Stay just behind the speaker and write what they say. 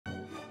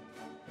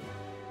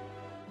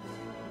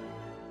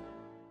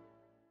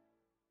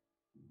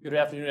Good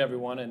afternoon,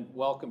 everyone, and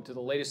welcome to the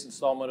latest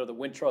installment of the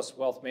Wintrust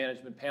Wealth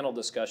Management Panel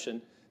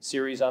Discussion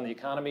series on the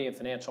economy and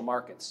financial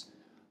markets.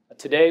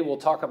 Today, we'll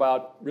talk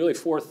about really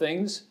four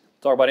things.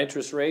 We'll talk about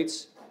interest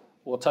rates,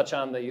 we'll touch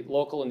on the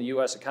local and the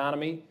U.S.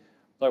 economy,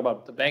 we'll talk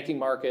about the banking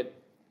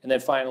market, and then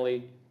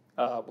finally,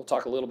 we'll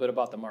talk a little bit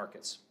about the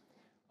markets.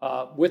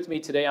 With me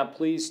today, I'm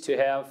pleased to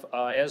have,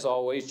 as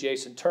always,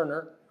 Jason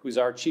Turner, who's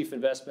our Chief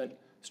Investment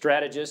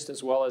Strategist,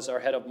 as well as our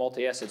Head of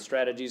Multi-Asset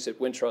Strategies at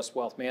Wintrust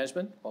Wealth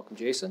Management. Welcome,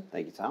 Jason.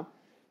 Thank you, Tom.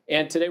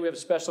 And today we have a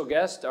special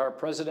guest, our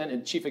President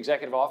and Chief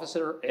Executive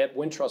Officer at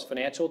Wintrust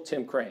Financial,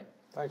 Tim Crane.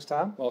 Thanks,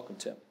 Tom. Welcome,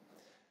 Tim.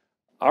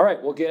 All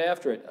right, we'll get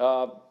after it.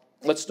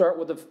 Let's start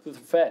with the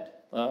Fed.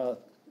 All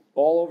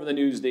over the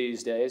news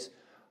these days.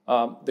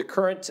 The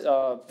current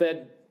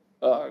Fed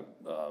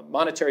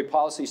monetary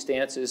policy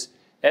stance is,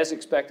 as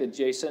expected,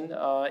 Jason,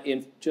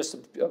 in just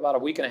about a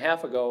week and a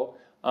half ago,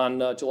 on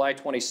July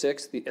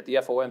 26th at the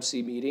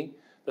FOMC meeting,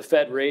 the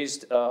Fed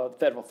raised the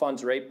federal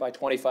funds rate by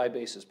 25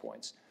 basis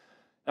points.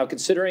 Now,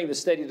 considering the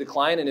steady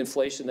decline in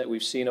inflation that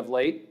we've seen of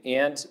late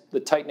and the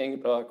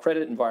tightening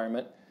credit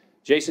environment,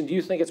 Jason, do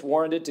you think it's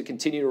warranted to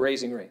continue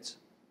raising rates?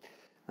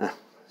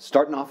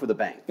 Starting off with a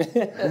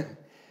bang.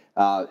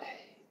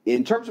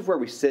 In terms of where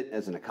we sit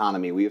as an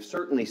economy, we have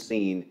certainly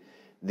seen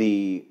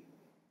the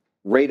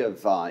rate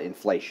of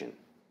inflation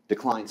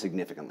decline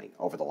significantly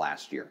over the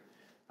last year.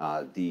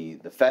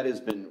 The Fed has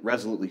been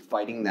resolutely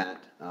fighting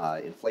that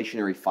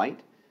inflationary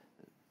fight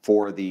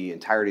for the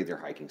entirety of their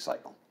hiking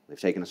cycle. They've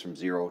taken us from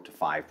 0 to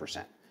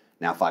 5%,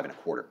 now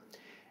 5.25%.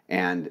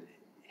 And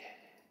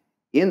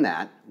in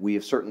that, we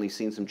have certainly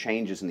seen some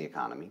changes in the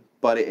economy,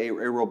 but a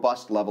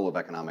robust level of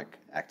economic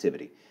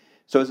activity.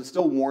 So is it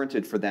still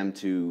warranted for them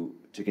to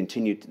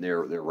continue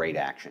their rate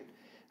action?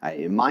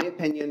 In my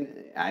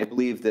opinion, I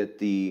believe that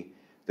the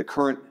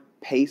current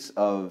pace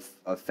of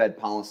Fed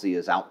policy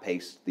has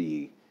outpaced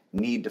the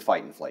need to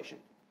fight inflation.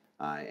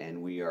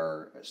 And we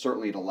are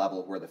certainly at a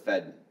level where the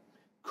Fed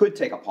could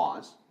take a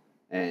pause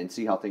and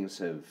see how things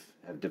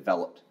have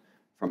developed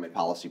from a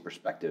policy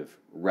perspective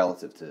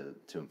relative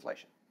to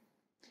inflation.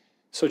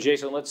 So,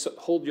 Jason, let's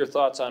hold your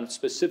thoughts on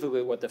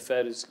specifically what the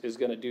Fed is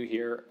going to do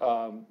here.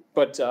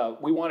 But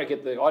we want to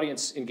get the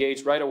audience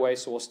engaged right away,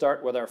 so we'll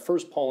start with our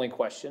first polling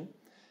question.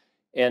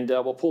 And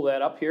we'll pull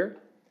that up here.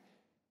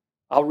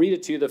 I'll read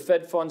it to you. The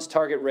Fed funds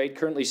target rate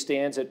currently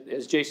stands at,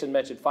 as Jason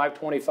mentioned,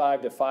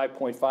 5.25 to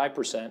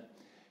 5.5%.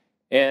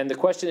 And the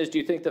question is, do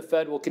you think the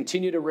Fed will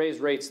continue to raise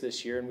rates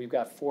this year? And we've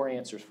got four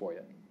answers for you.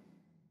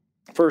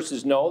 First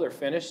is no, they're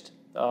finished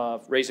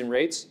raising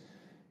rates.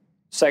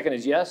 Second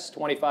is yes,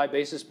 25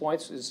 basis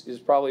points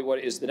is probably what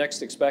is the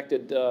next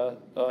expected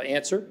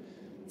answer.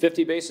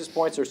 50 basis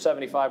points or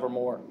 75 or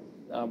more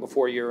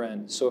before year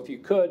end. So if you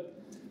could,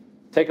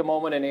 take a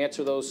moment and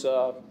answer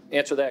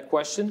that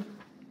question.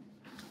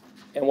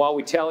 And while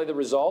we tally the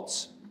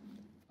results,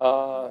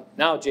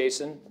 now,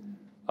 Jason,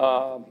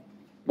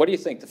 what do you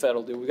think the Fed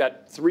will do? We've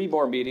got 3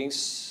 more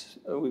meetings.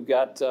 We've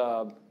got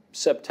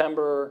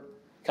September,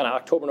 kind of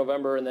October,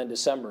 November, and then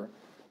December.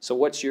 So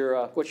what's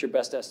your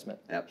best estimate?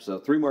 Yep, so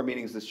 3 more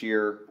meetings this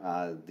year.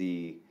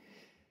 The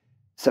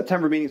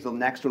September meeting is the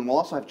next one. We'll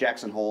also have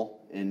Jackson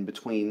Hole in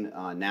between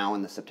now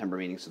and the September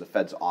meeting, so the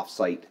Fed's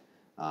off-site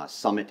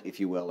summit, if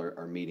you will,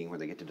 or meeting where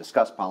they get to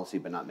discuss policy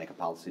but not make a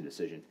policy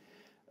decision.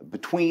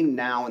 Between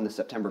now and the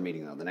September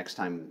meeting, though, the next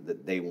time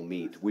that they will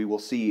meet, we will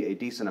see a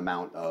decent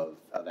amount of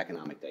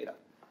economic data.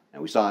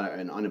 And we saw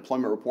an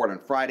unemployment report on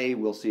Friday.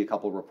 We'll see a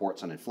couple of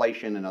reports on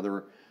inflation,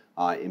 another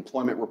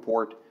employment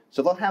report.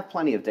 So they'll have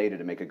plenty of data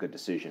to make a good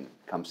decision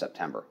come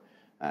September.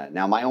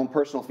 Now, my own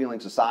personal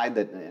feelings aside,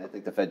 that I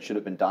think the Fed should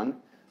have been done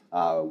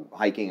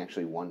hiking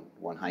actually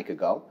one hike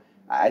ago.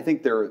 I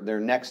think their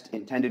next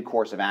intended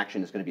course of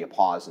action is going to be a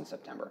pause in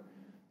September.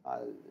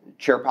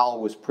 Chair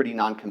Powell was pretty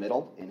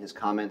non-committal in his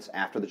comments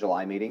after the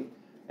July meeting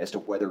as to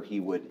whether he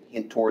would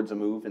hint towards a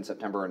move in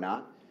September or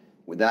not.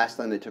 The last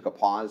time they took a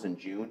pause in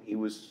June, he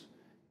was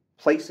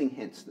placing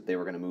hints that they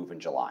were going to move in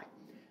July.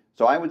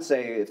 So I would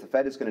say if the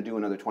Fed is going to do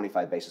another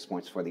 25 basis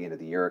points before the end of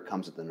the year, it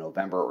comes at the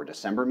November or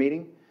December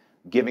meeting,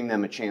 giving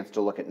them a chance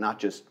to look at not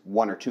just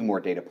 1 or 2 more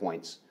data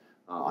points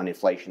on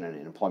inflation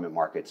and employment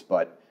markets,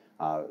 but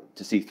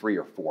to see 3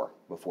 or 4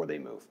 before they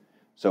move.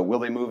 So will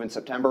they move in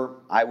September?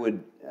 I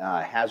would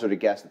hazard a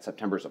guess that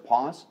September is a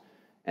pause,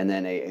 and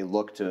then a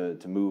look to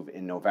move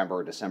in November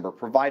or December,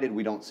 provided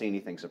we don't see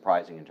anything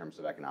surprising in terms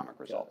of economic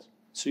results.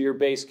 So your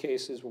base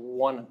case is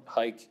 1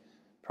 hike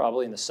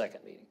probably in the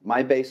second meeting.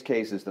 My base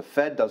case is the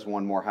Fed does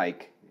 1 more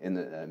hike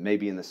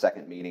maybe in the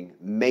second meeting.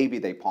 Maybe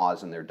they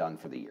pause and they're done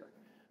for the year.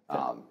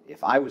 Okay.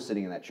 If I was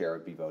sitting in that chair,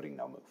 I'd be voting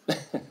no move.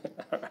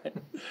 All right.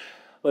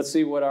 Let's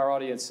see what our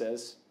audience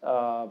says.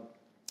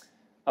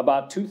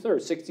 About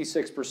 2/3,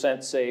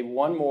 66% say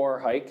 1 more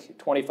hike,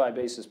 25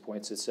 basis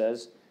points, it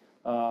says.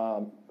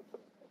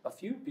 A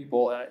few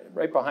people,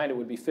 right behind it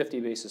would be 50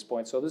 basis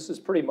points. So this is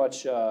pretty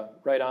much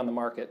right on the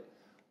market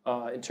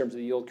in terms of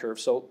the yield curve.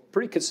 So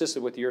pretty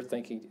consistent with your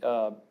thinking.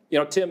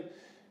 Tim,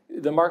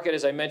 the market,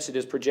 as I mentioned,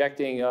 is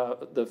projecting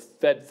the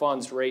Fed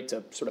funds rate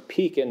to sort of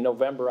peak in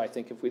November, I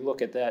think, if we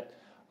look at that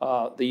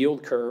the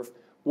yield curve.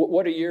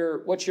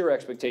 What's your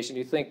expectation? Do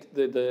you think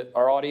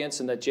our audience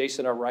and that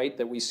Jason are right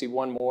that we see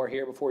one more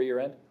here before year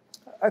end?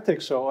 I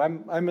think so.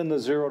 I'm in the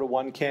 0 to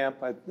 1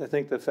 camp. I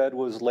think the Fed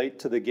was late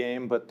to the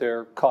game, but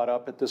they're caught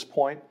up at this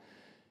point.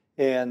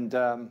 And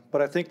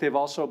but I think they've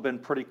also been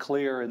pretty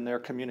clear in their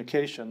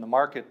communication. The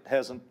market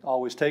hasn't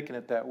always taken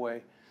it that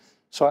way.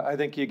 So I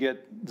think you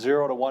get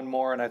 0 to 1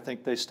 more, and I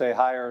think they stay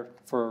higher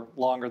for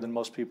longer than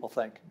most people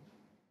think.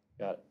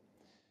 Got it.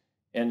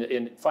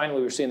 And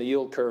finally, we're seeing the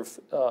yield curve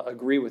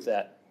agree with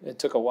that. It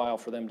took a while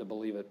for them to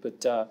believe it,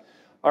 but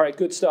all right,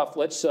 good stuff.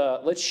 Let's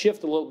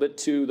shift a little bit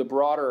to the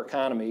broader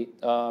economy.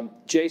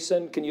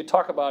 Jason, can you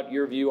talk about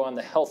your view on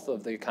the health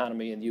of the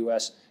economy in the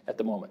U.S. at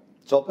the moment?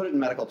 So I'll put it in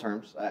medical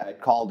terms.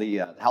 I'd call the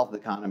health of the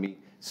economy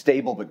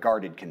stable but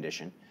guarded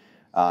condition.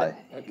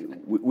 Okay.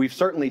 We've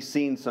certainly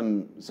seen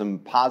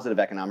some positive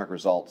economic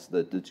results.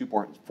 The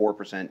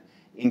 2.4%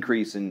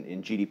 increase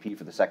in GDP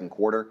for the second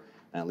quarter,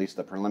 at least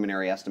the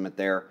preliminary estimate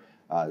there,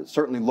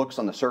 certainly looks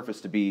on the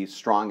surface to be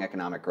strong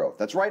economic growth.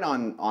 That's right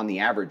on the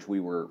average we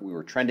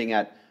were trending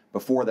at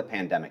before the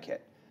pandemic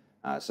hit.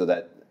 So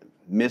that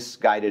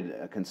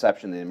misguided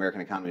conception that the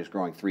American economy is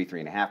growing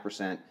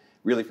 3.5%.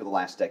 Really, for the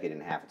last decade and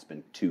a half, it's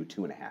been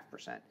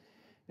 2.5%.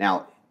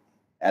 Now,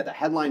 at the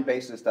headline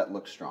basis, that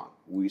looks strong.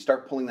 We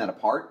start pulling that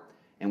apart,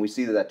 and we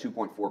see that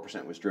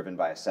 2.4% was driven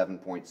by a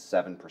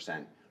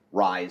 7.7%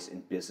 rise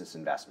in business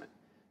investment.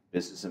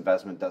 Business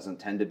investment doesn't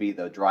tend to be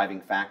the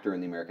driving factor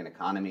in the American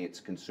economy. It's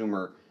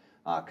consumer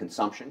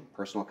consumption,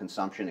 personal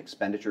consumption,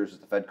 expenditures, as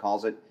the Fed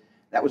calls it.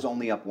 That was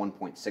only up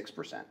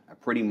 1.6%, a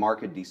pretty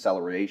marked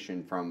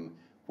deceleration from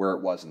where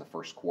it was in the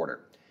first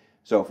quarter.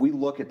 So if we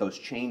look at those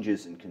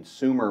changes in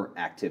consumer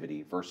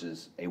activity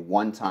versus a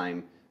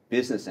one-time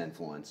business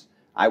influence,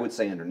 I would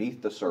say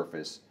underneath the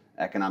surface,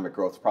 economic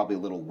growth is probably a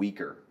little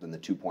weaker than the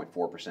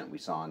 2.4% we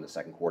saw in the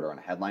second quarter on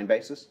a headline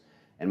basis.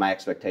 And my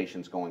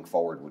expectations going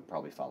forward would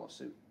probably follow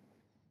suit.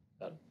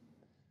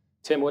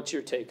 Tim, what's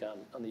your take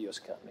on the U.S.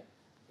 economy?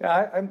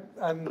 Yeah,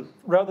 I'm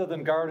rather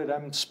than guarded,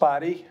 I'm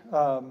spotty.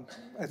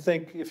 I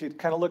think if you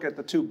kind of look at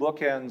the two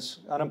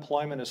bookends,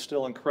 unemployment is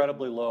still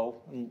incredibly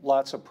low, and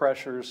lots of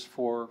pressures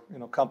for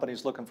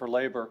companies looking for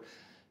labor.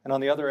 And on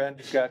the other end,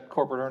 you've got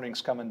corporate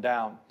earnings coming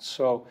down.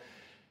 So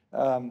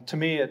to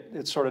me,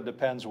 it sort of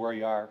depends where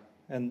you are.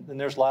 And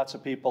there's lots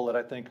of people that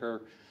I think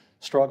are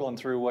struggling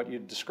through what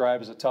you'd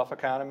describe as a tough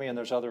economy, and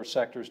there's other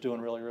sectors doing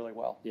really, really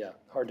well. Yeah,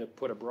 hard to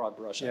put a broad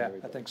brush on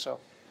everybody. Yeah, I think so.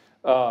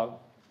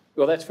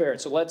 Well, that's fair.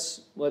 So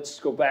let's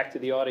go back to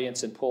the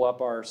audience and pull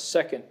up our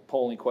second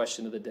polling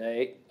question of the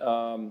day.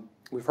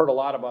 We've heard a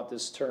lot about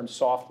this term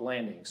soft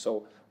landing.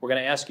 So we're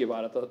going to ask you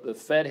about it. The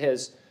Fed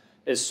has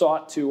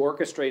sought to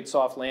orchestrate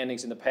soft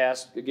landings in the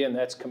past. Again,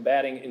 that's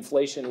combating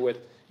inflation with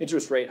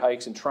interest rate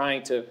hikes and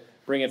trying to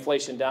bring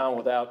inflation down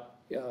without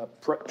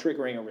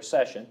triggering a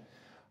recession.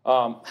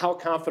 How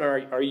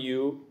confident are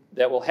you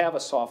that we'll have a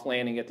soft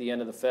landing at the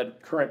end of the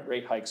Fed current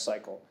rate hike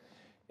cycle?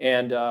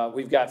 And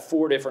we've got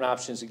 4 different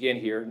options again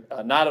here.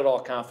 Not at all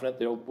confident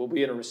that we'll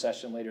be in a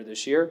recession later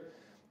this year.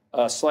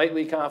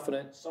 Slightly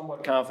confident,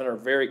 somewhat confident, or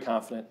very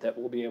confident that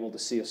we'll be able to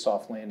see a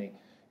soft landing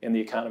in the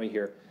economy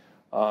here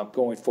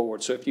going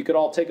forward. So if you could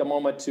all take a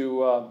moment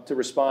to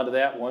respond to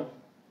that one,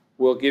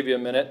 we'll give you a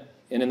minute.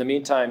 And in the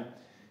meantime,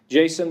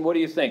 Jason, what do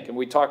you think? And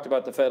we talked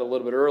about the Fed a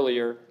little bit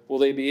earlier. Will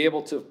they be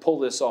able to pull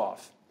this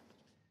off?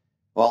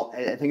 Well,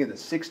 I think in the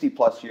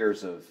 60-plus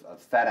years of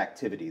Fed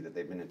activity that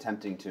they've been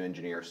attempting to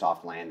engineer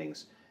soft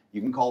landings,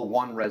 you can call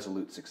one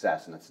resolute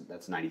success, and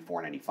that's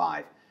 94,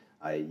 95.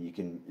 You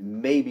can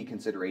maybe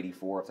consider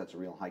 84 if that's a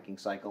real hiking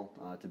cycle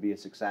to be a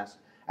success.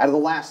 Out of the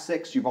last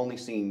 6, you've only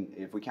seen,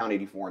 if we count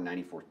 84 and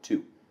 94,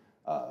 2.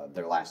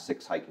 Their last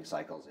 6 hiking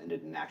cycles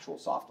ended in actual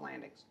soft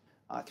landings.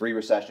 3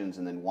 recessions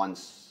and then 1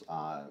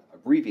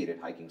 abbreviated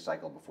hiking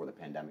cycle before the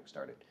pandemic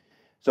started.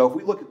 So if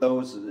we look at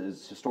those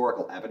as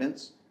historical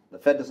evidence, the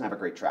Fed doesn't have a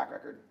great track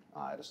record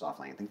at a soft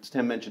landing. I think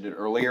Tim mentioned it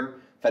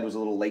earlier. Fed was a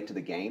little late to the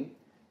game.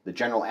 The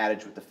general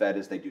adage with the Fed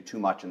is they do too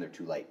much and they're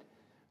too late.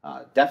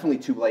 Definitely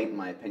too late in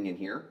my opinion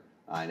here,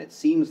 and it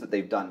seems that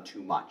they've done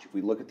too much. If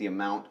we look at the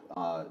amount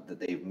that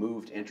they've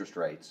moved interest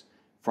rates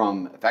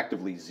from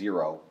effectively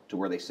 0 to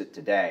where they sit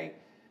today,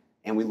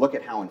 and we look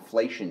at how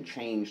inflation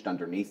changed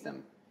underneath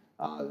them,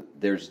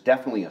 there's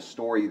definitely a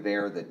story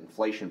there that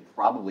inflation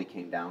probably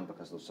came down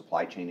because of the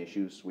supply chain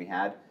issues we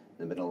had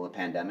in the middle of the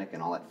pandemic,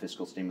 and all that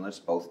fiscal stimulus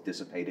both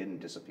dissipated and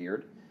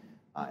disappeared.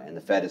 And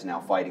the Fed is now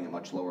fighting a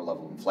much lower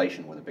level of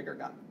inflation with a bigger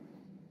gun.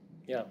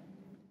 Yeah,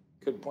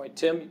 good point.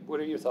 Tim, what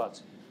are your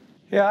thoughts?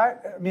 Yeah,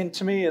 I mean,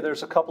 to me,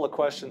 there's a couple of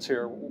questions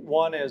here.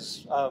 One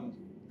is,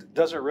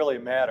 does it really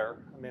matter?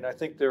 I mean, I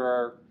think there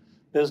are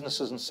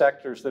businesses and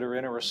sectors that are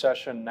in a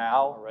recession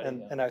now,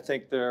 already, and I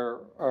think there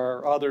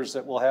are others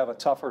that will have a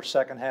tougher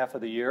second half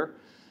of the year.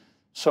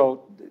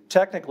 So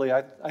technically,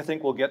 I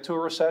think we'll get to a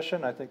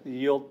recession. I think the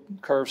yield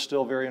curve's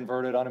still very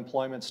inverted.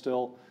 Unemployment's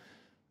still,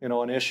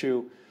 an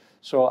issue.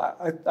 So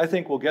I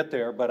think we'll get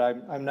there, but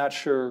I'm not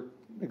sure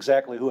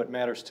exactly who it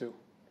matters to.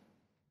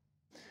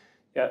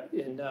 Yeah,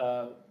 and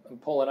I'm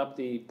pulling up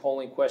the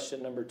polling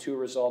question number 2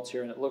 results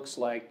here, and it looks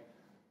like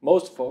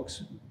most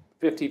folks,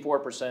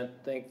 54%,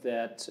 think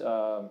that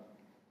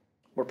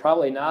we're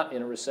probably not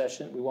in a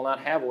recession. We will not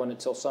have one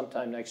until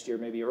sometime next year,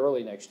 maybe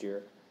early next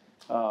year.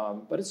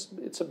 But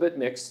it's a bit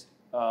mixed,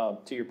 to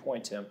your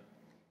point, Tim.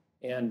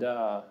 And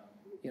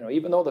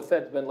even though the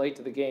Fed's been late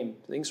to the game,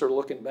 things are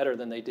looking better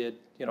than they did,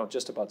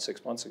 just about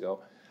 6 months ago.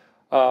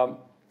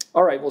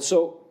 All right, well,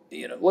 so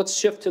let's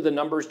shift to the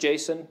numbers,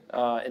 Jason,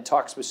 and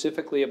talk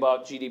specifically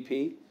about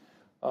GDP.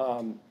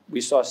 We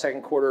saw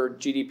second quarter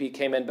GDP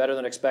came in better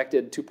than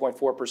expected,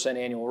 2.4%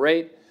 annual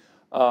rate.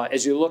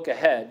 As you look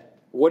ahead,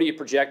 what do you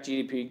project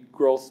GDP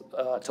growth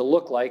to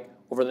look like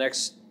over the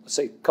next, let's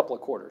say, couple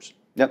of quarters?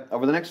 Yep,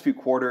 over the next few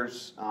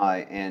quarters,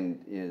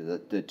 and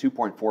the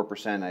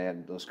 2.4%, I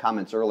had those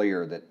comments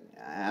earlier that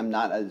I'm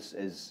not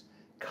as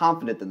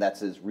confident that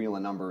that's as real a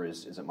number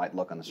as it might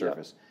look on the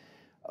surface. Yep.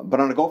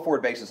 But on a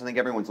go-forward basis, I think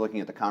everyone's looking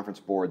at the Conference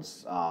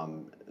Board's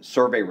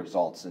survey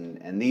results,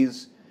 and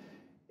these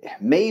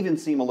may even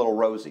seem a little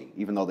rosy,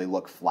 even though they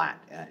look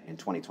flat in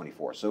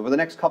 2024. So over the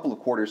next couple of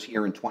quarters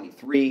here in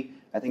 23,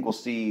 I think we'll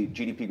see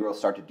GDP growth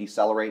start to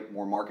decelerate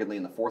more markedly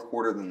in the fourth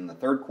quarter than in the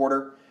third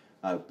quarter,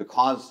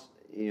 because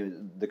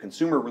the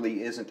consumer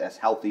really isn't as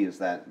healthy as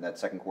that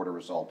second quarter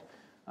result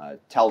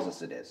tells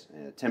us it is.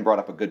 Tim brought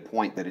up a good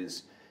point that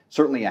is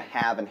certainly a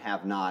have and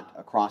have not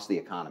across the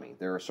economy.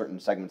 There are certain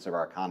segments of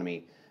our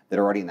economy that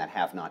are already in that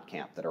have not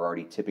camp, that are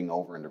already tipping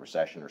over into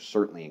recession or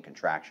certainly in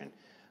contraction.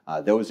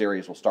 Those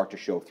areas will start to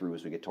show through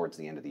as we get towards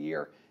the end of the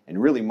year,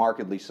 and really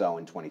markedly so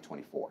in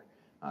 2024.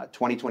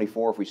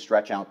 2024, if we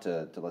stretch out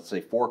to let's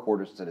say 4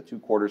 quarters instead of 2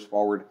 quarters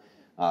forward,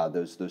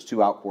 those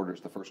 2 out quarters,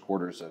 the first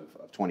quarters of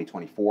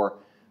 2024,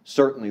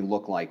 certainly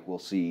look like we'll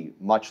see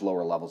much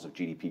lower levels of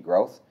GDP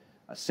growth,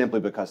 simply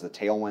because the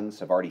tailwinds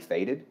have already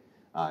faded,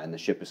 and the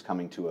ship is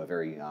coming to a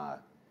very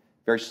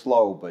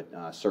slow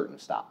but certain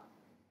stop.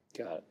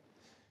 Got it.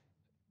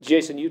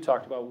 Jason, you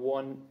talked about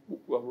one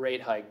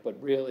rate hike, but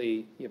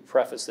really you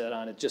preface that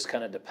on it just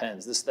kind of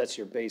depends. That's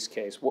your base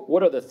case.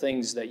 What are the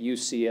things that you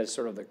see as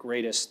sort of the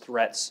greatest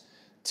threats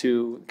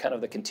to kind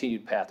of the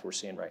continued path we're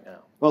seeing right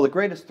now? Well, the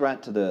greatest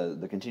threat to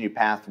the continued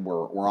path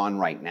we're on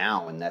right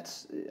now, and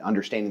that's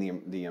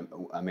understanding the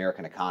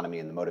American economy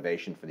and the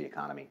motivation for the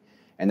economy,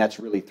 and that's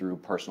really through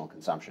personal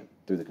consumption,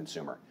 through the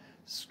consumer.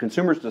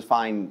 Consumers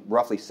define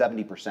roughly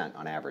 70%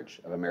 on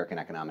average of American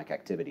economic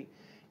activity.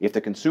 If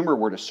the consumer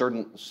were to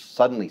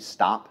suddenly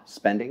stop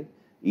spending,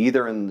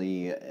 either in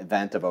the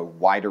event of a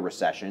wider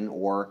recession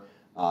or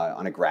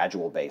on a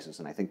gradual basis,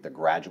 and I think the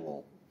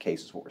gradual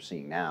case is what we're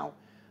seeing now,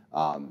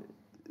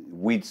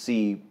 we'd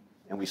see,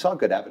 and we saw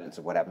good evidence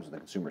of what happens when the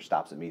consumer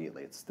stops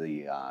immediately. It's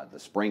the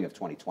spring of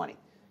 2020.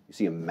 You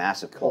see a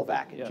massive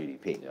pullback in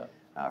GDP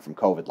from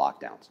COVID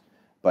lockdowns.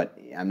 But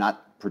I'm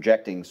not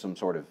projecting some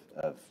sort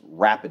of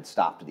rapid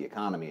stop to the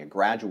economy. A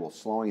gradual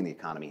slowing in the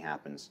economy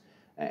happens,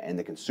 and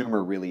the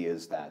consumer really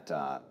is that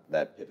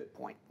pivot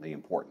point, the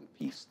important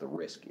piece, the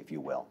risk, if you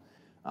will.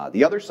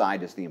 The other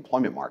side is the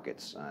employment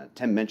markets.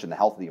 Tim mentioned the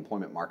health of the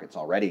employment markets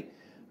already,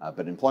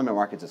 but employment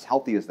markets, as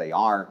healthy as they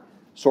are,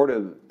 sort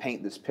of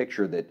paint this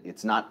picture that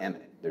it's not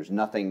imminent. There's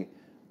nothing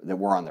that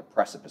we're on the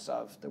precipice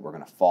of, that we're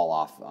going to fall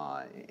off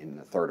in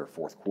the third or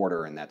fourth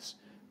quarter, and that's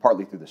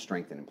partly through the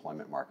strength in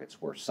employment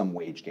markets where some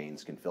wage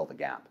gains can fill the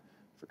gap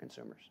for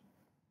consumers.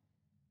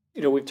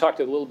 We've talked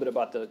a little bit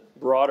about the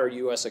broader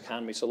U.S.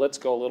 economy, so let's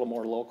go a little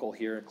more local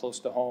here, close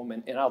to home,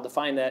 and I'll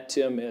define that,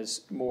 Tim,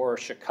 as more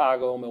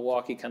Chicago,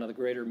 Milwaukee, kind of the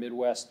greater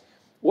Midwest.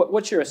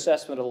 What's your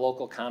assessment of the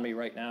local economy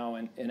right now,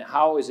 and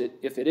how is it,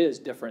 if it is,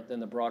 different than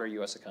the broader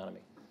U.S.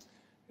 economy?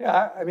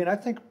 Yeah, I mean, I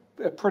think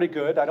pretty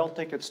good. I don't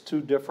think it's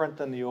too different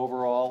than the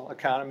overall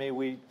economy.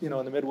 We, in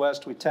the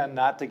Midwest, we tend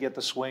not to get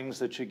the swings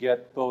that you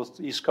get both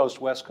East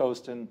Coast, West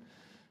Coast in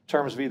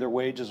terms of either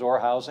wages or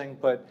housing,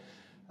 but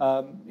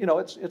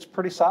it's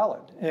pretty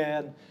solid.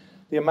 And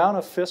the amount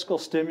of fiscal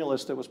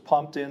stimulus that was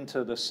pumped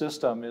into the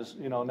system is,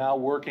 now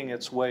working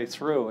its way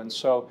through. And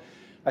so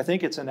I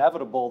think it's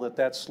inevitable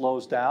that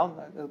slows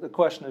down. The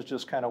question is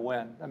just kind of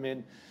when. I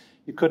mean,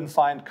 you couldn't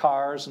find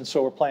cars, and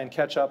so we're playing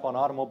catch up on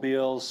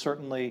automobiles.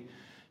 Certainly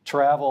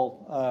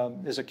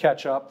travel is a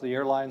catch up. The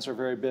airlines are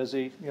very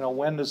busy.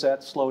 When does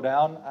that slow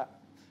down?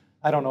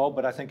 I don't know,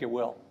 but I think it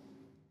will.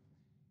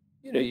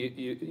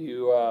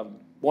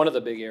 One of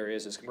the big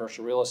areas is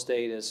commercial real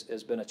estate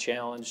has been a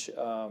challenge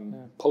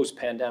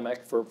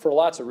post-pandemic for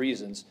lots of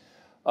reasons,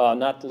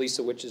 not the least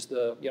of which is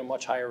the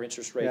much higher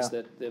interest rates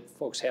that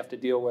folks have to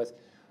deal with.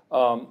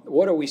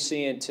 What are we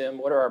seeing, Tim?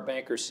 What are our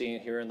bankers seeing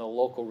here in the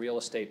local real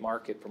estate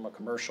market from a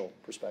commercial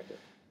perspective?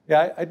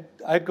 Yeah,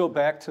 I'd go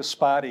back to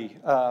spotty.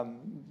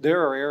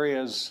 There are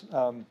areas,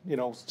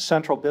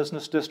 central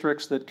business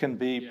districts that can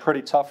be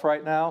pretty tough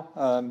right now.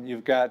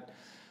 You've got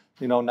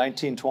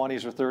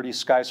 1920s or 30s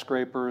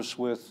skyscrapers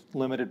with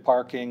limited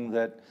parking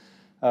that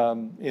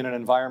in an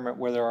environment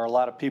where there are a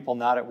lot of people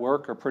not at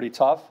work are pretty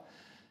tough.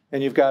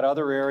 And you've got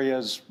other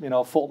areas,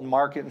 Fulton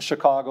Market in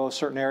Chicago,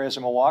 certain areas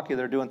in Milwaukee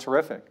that are doing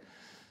terrific.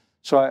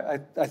 So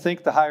I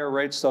think the higher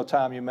rates, though,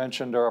 Tom, you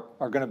mentioned, are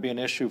going to be an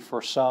issue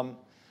for some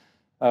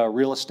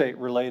real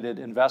estate-related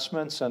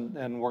investments,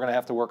 and we're going to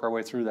have to work our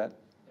way through that.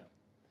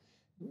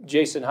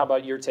 Jason, how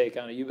about your take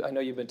on it? I know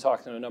you've been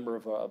talking to a number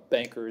of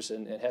bankers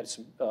and had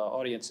some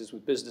audiences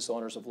with business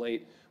owners of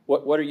late.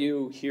 What are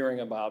you hearing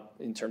about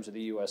in terms of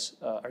the U.S.,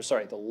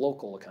 the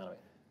local economy?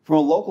 From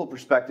a local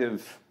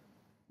perspective,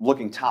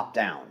 looking top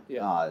down,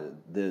 Yeah.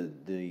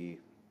 The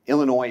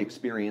Illinois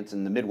experience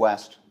in the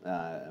Midwest,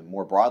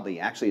 more broadly,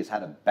 actually has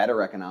had a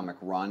better economic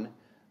run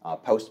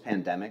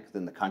post-pandemic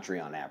than the country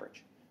on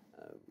average.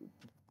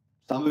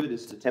 Some of it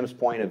is, to Tim's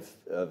point,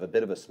 of a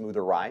bit of a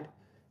smoother ride.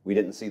 We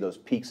didn't see those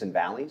peaks and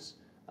valleys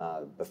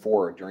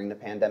before or during the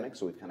pandemic,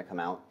 so we've kind of come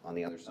out on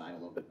the other side a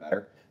little bit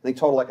better. I think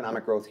total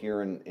economic growth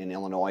here in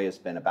Illinois has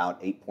been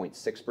about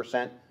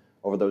 8.6%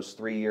 over those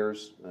 3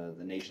 years.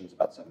 The nation's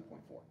about 7.4%.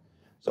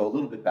 So a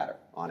little bit better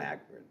on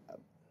aggregate.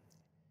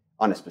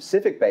 On a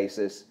specific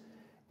basis,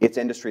 it's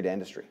industry to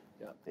industry.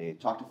 Yeah. You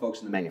talk to folks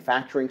in the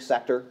manufacturing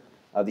sector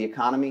of the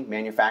economy.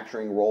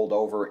 Manufacturing rolled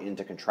over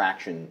into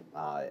contraction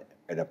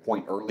at a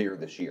point earlier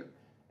this year,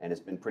 and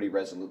has been pretty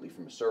resolutely,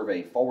 from a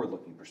survey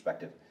forward-looking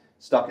perspective,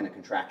 stuck in a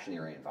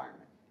contractionary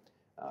environment.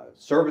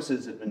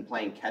 Services have been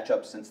playing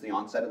catch-up since the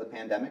onset of the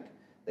pandemic.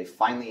 They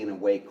finally, in a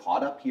way,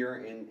 caught up here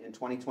in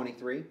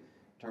 2023 in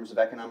terms of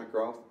economic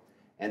growth,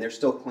 and they're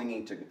still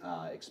clinging to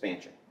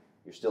expansion.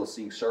 You're still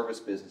seeing service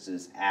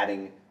businesses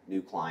adding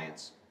new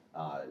clients,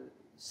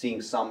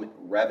 seeing some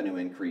revenue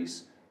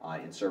increase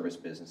in service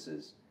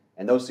businesses,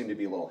 and those seem to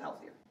be a little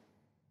healthier.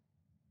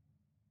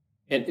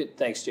 And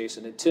thanks,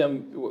 Jason. And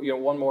Tim,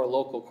 one more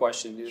local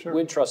question. Sure.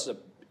 Wintrust is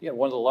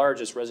one of the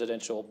largest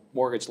residential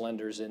mortgage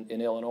lenders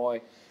in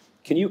Illinois.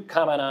 Can you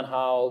comment on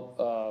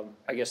how,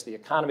 the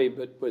economy,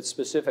 but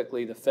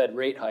specifically the Fed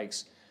rate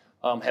hikes,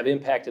 have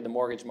impacted the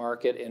mortgage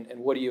market, and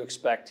what do you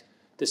expect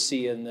to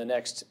see in the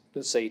next,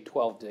 let's say,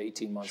 12 to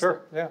 18 months?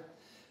 Sure, yeah.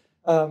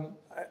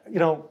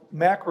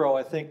 Macro,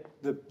 I think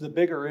the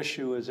bigger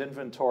issue is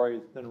inventory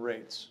than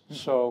rates. Mm-hmm.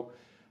 So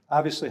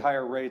obviously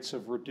higher rates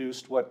have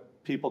reduced what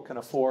people can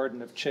afford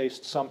and have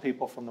chased some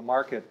people from the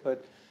market,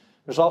 but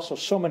there's also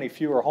so many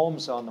fewer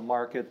homes on the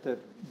market that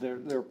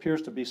there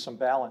appears to be some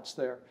balance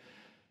there.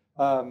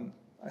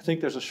 I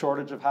think there's a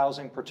shortage of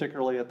housing,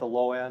 particularly at the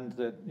low end,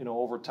 that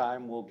over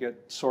time will get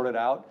sorted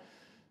out.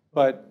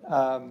 But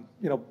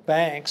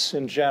banks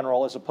in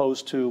general, as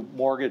opposed to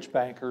mortgage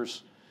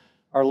bankers,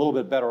 are a little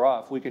bit better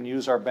off. We can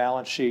use our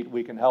balance sheet.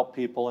 We can help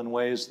people in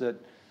ways that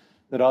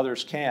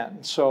others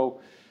can't. So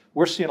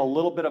we're seeing a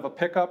little bit of a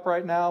pickup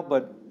right now,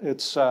 but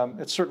it's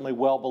certainly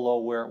well below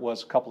where it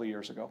was a couple of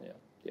years ago.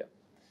 Yeah.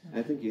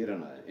 I think you hit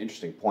on an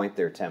interesting point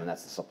there, Tim, and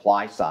that's the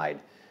supply side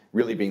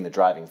really being the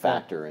driving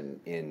factor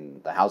in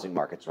the housing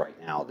markets right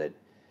now. That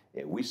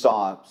we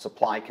saw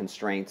supply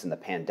constraints in the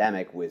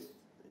pandemic with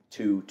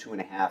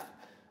 2.5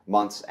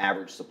 months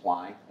average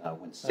supply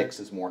when 6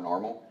 is more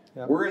normal.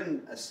 Yep. We're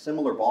in a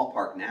similar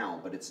ballpark now,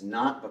 but it's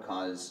not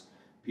because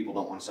people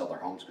don't want to sell their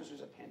homes because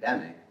there's a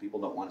pandemic. People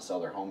don't want to sell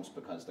their homes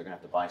because they're going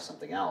to have to buy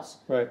something else.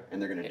 Right.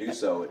 And they're going to do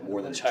so at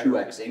more than a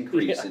 2x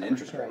increase in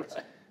interest rates.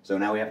 Right. So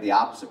now we have the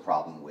opposite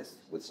problem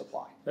with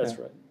supply. That's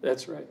right.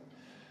 That's right.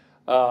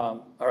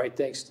 All right,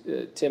 thanks,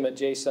 Tim and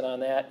Jason,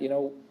 on that.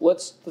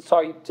 Let's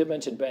talk. Tim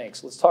mentioned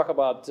banks. Let's talk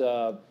about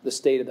the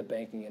state of the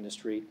banking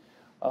industry.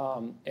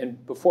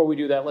 And before we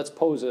do that, let's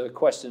pose a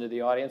question to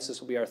the audience. This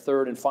will be our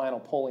third and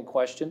final polling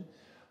question.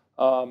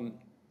 And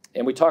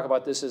we talk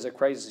about this as a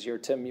crisis here.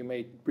 Tim, you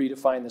may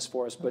redefine this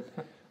for us, but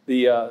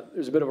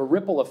there's a bit of a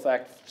ripple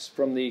effect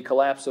from the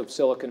collapse of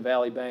Silicon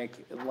Valley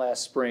Bank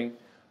last spring,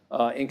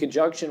 in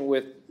conjunction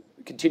with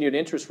continued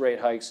interest rate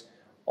hikes.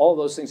 All of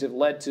those things have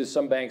led to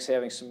some banks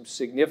having some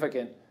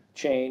significant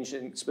change,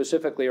 and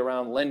specifically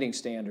around lending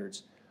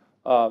standards.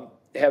 And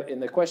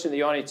the question of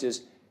the audience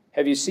is,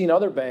 have you seen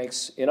other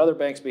banks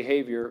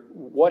behavior?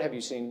 What have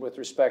you seen with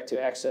respect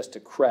to access to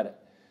credit?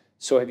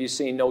 So have you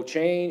seen no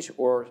change,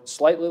 or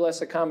slightly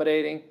less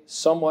accommodating,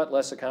 somewhat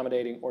less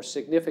accommodating, or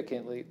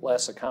significantly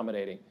less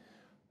accommodating?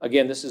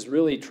 Again, this is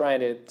really trying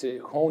to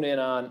hone in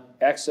on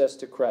access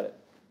to credit.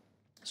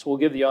 So we'll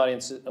give the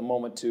audience a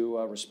moment to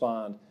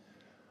respond.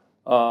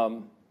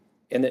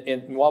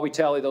 And while we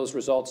tally those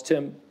results,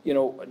 Tim,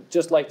 I'd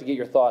just like to get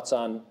your thoughts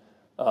on,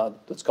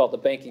 let's call it the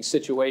banking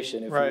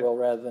situation, if you will,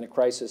 rather than a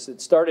crisis.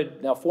 It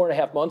started now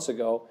 4.5 months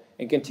ago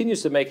and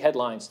continues to make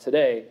headlines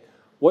today.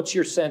 What's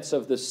your sense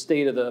of the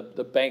state of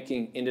the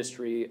banking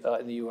industry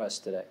in the U.S.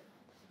 today?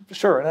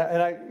 Sure,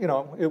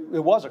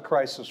 it was a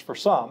crisis for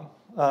some.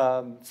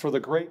 For the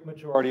great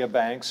majority of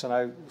banks, and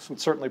I would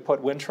certainly put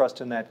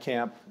Wintrust in that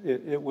camp,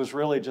 it was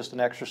really just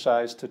an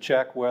exercise to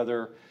check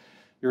whether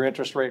your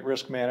interest rate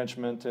risk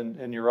management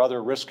and your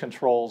other risk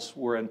controls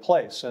were in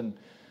place. And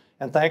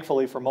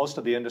thankfully for most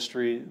of the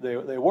industry,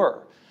 they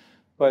were.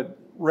 But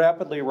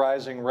rapidly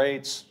rising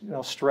rates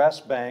stress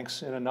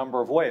banks in a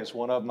number of ways.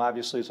 One of them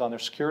obviously is on their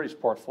securities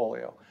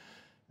portfolio.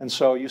 And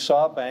so you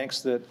saw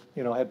banks that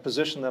had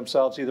positioned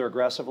themselves either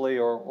aggressively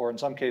or in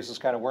some cases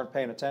kind of weren't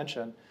paying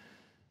attention,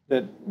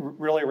 that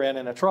really ran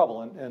into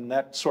trouble, and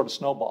that sort of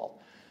snowballed.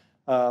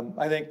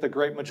 I think the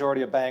great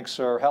majority of banks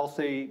are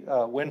healthy.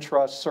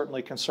 Wintrust,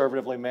 certainly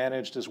conservatively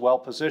managed, is well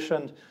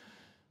positioned.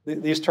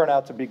 These turn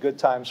out to be good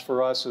times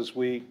for us as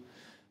we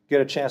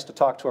get a chance to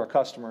talk to our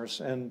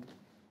customers. And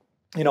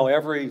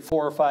every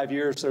 4 or 5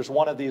 years, there's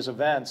one of these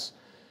events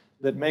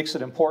that makes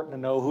it important to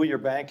know who your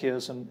bank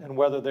is and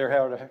whether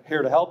they're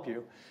here to help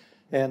you.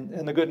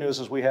 And the good news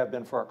is we have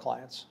been for our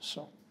clients.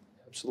 So,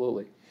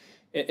 absolutely.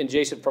 And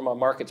Jason, from a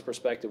markets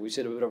perspective, we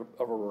see a bit of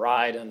a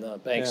ride on the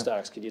bank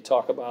stocks. Could you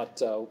talk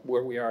about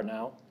where we are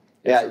now?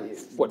 Yeah,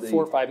 what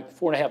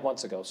 4.5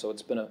 months ago. So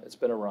it's been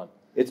a run.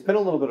 It's been a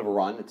little bit of a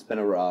run. It's been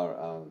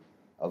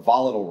a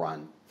volatile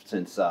run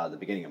since the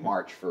beginning of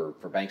March for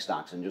bank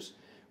stocks, and just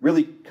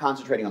really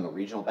concentrating on the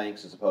regional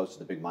banks as opposed to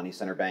the big money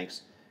center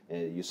banks.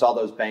 You saw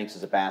those banks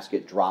as a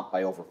basket drop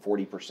by over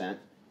 40%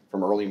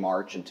 from early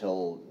March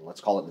until,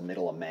 let's call it, the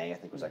middle of May. I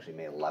think it was actually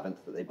May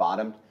 11th that they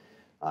bottomed.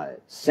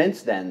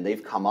 Since then,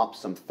 they've come up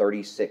some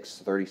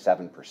 36,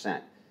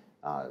 37%,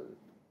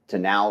 to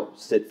now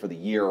sit for the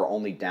year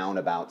only down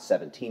about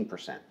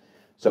 17%.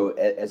 So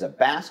as a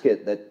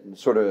basket, that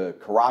sort of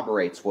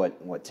corroborates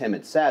what Tim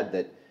had said,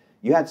 that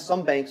you had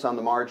some banks on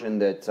the margin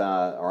that,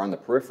 or on the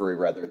periphery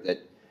rather, that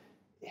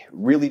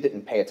really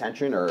didn't pay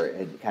attention or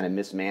had kind of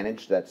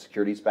mismanaged that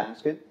securities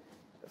basket.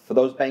 For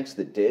those banks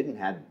that did and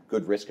had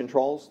good risk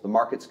controls, the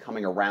market's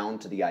coming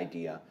around to the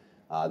idea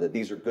that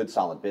these are good,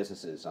 solid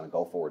businesses on a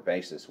go-forward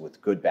basis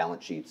with good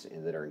balance sheets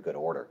that are in good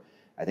order.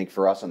 I think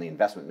for us on the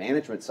investment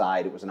management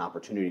side, it was an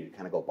opportunity to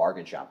kind of go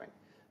bargain shopping,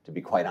 to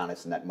be quite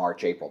honest, in that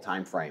March-April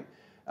timeframe,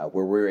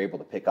 where we were able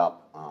to pick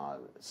up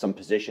some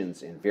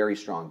positions in very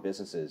strong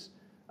businesses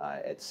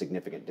at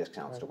significant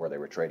discounts to where they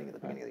were trading at the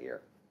beginning of the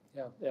year.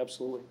 Yeah,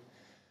 absolutely.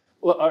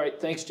 Well, all right,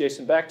 thanks,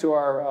 Jason. Back to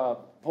our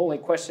polling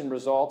question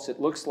results.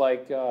 It looks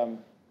like,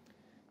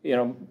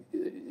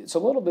 it's a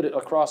little bit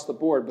across the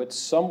board, but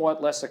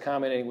somewhat less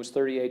accommodating was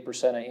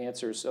 38% of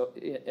answers.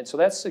 So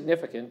that's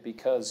significant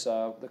because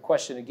the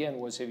question again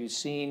was, have you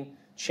seen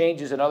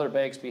changes in other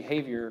banks'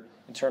 behavior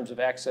in terms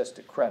of access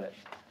to credit?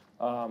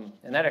 And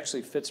that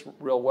actually fits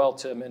real well,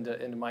 Tim,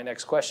 into my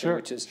next question,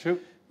 which is,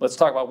 let's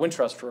talk about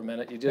Wintrust for a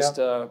minute.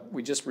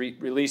 We just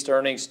released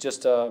earnings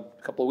just a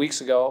couple of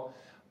weeks ago.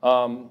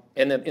 And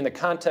in the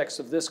context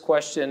of this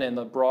question and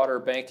the broader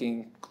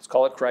banking, let's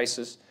call it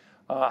crisis,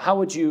 how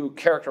would you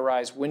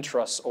characterize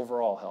Wintrust's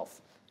overall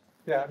health?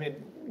 Yeah, I mean,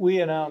 we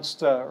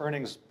announced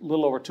earnings a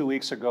little over 2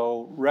 weeks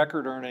ago,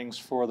 record earnings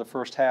for the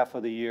first half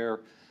of the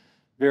year,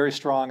 very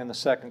strong in the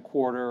second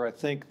quarter. I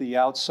think the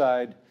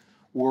outside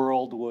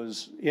world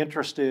was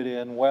interested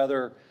in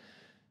whether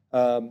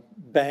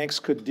banks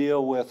could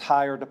deal with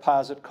higher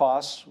deposit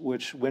costs,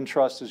 which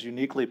Wintrust is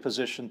uniquely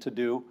positioned to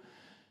do.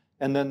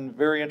 And then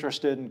very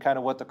interested in kind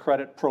of what the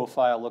credit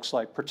profile looks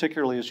like,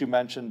 particularly as you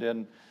mentioned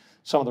in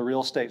some of the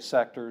real estate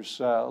sectors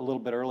a little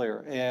bit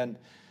earlier. And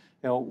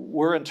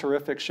we're in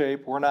terrific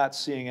shape. We're not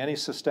seeing any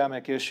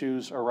systemic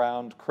issues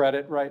around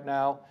credit right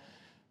now.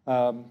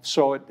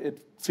 So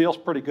it feels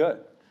pretty good.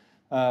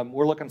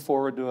 We're looking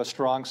forward to a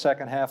strong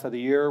second half of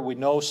the year. We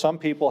know some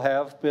people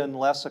have been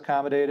less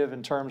accommodative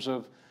in terms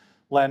of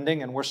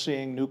lending, and we're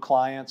seeing new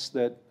clients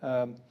that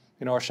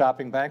are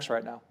shopping banks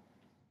right now.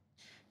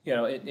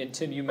 And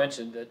Tim, you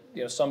mentioned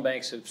that some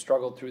banks have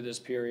struggled through this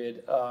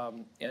period,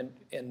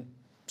 and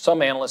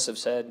some analysts have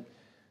said,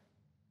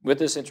 with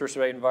this interest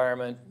rate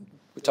environment,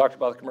 we talked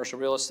about the commercial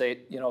real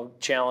estate,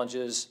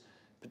 challenges,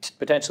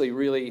 potentially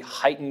really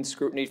heightened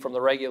scrutiny from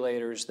the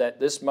regulators, that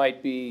this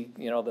might be,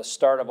 the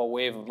start of a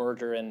wave of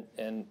merger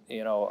and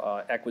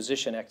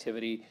acquisition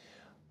activity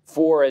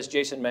for, as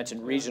Jason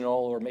mentioned, regional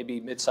or maybe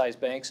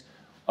mid-sized banks.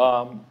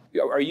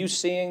 Are you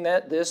seeing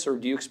this, or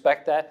do you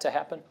expect that to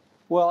happen?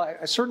 Well,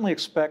 I certainly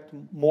expect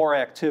more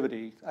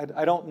activity.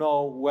 I don't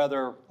know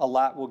whether a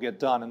lot will get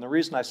done. And the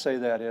reason I say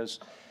that is,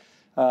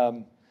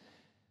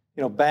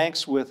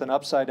 banks with an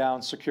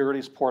upside-down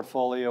securities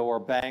portfolio or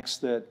banks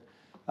that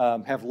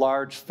have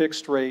large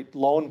fixed-rate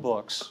loan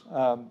books,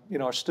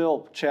 are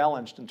still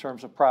challenged in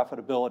terms of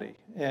profitability.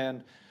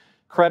 And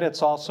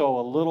credit's also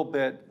a little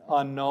bit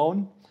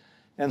unknown.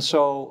 And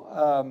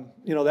so,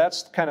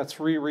 that's kind of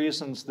three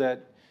reasons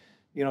that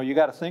you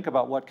got to think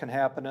about what can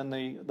happen, and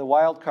the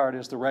wild card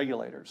is the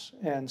regulators.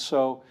 And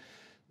so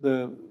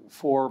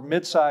for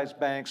mid-sized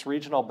banks,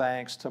 regional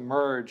banks to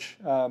merge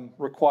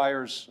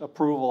requires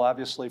approval,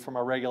 obviously, from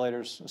our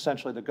regulators,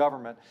 essentially the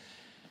government.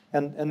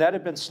 And that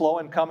had been slow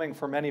in coming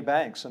for many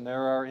banks, and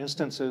there are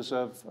instances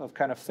of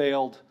kind of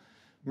failed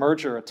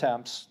merger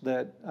attempts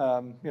that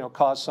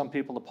cause some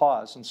people to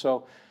pause. And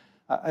so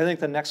I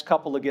think the next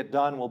couple to get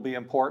done will be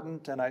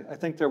important, and I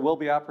think there will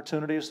be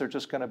opportunities. They're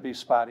just going to be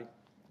spotty.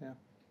 Yeah.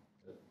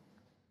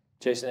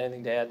 Jason,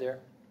 anything to add there?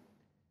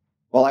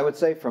 Well, I would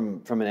say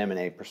from an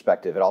M&A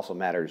perspective, it also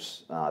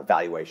matters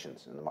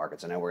valuations in the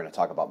markets. I know we're going to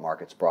talk about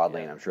markets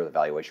broadly, and I'm sure the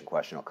valuation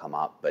question will come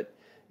up, but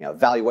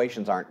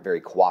valuations aren't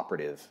very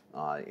cooperative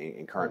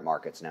in current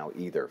markets now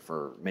either.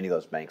 For many of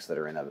those banks that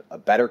are in a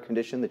better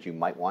condition that you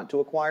might want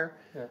to acquire,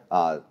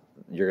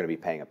 you're going to be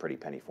paying a pretty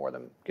penny for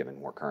them given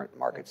where current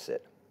markets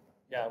sit.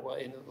 Yeah, well,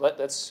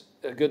 that's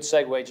a good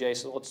segue,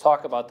 Jason. Let's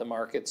talk about the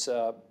markets,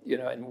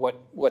 and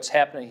what's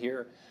happening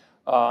here.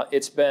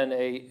 It's been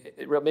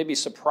maybe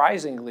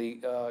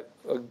surprisingly a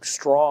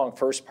strong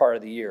first part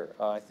of the year.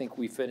 I think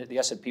the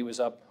S&P was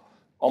up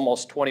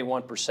almost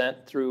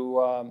 21%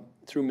 through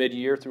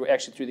mid-year, through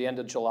the end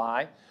of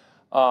July.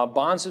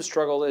 Bonds have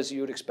struggled, as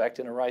you would expect,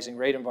 in a rising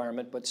rate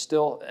environment, but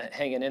still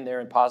hanging in there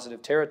in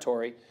positive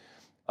territory.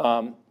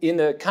 In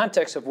the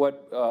context of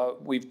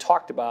what we've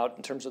talked about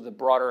in terms of the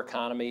broader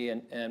economy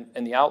and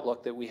the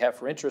outlook that we have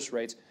for interest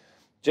rates,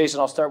 Jason,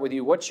 I'll start with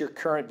you. What's your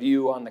current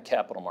view on the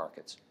capital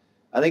markets?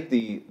 I think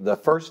the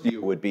first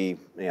view would be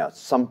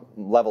some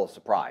level of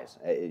surprise.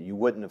 You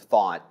wouldn't have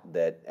thought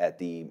that at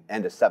the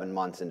end of 7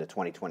 months into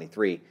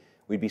 2023,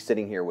 we'd be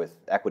sitting here with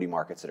equity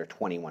markets that are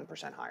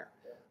 21% higher.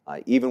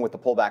 Even with the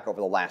pullback over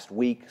the last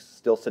week,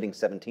 still sitting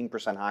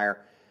 17%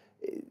 higher.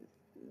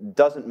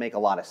 Doesn't make a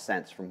lot of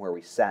sense from where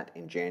we sat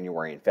in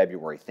January and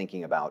February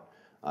thinking about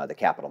the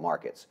capital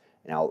markets.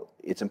 Now,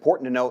 it's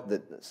important to note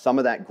that some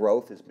of that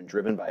growth has been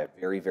driven by a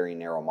very, very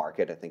narrow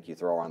market. I think you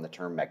throw around the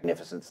term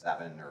Magnificent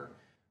Seven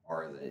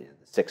or the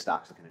 6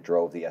 stocks that kind of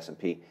drove the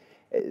S&P.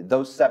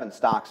 Those 7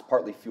 stocks,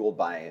 partly fueled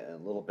by a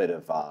little bit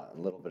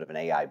of an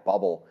AI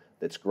bubble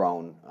that's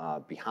grown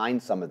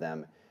behind some of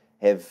them,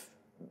 have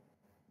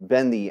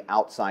been the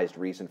outsized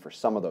reason for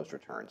some of those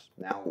returns.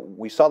 Now,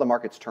 we saw the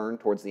markets turn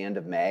towards the end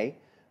of May.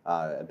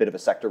 A bit of a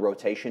sector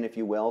rotation, if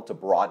you will, to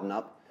broaden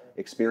up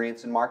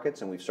experience in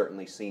markets, and we've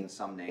certainly seen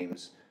some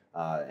names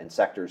and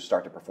sectors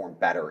start to perform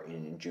better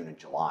in June and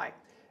July.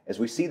 As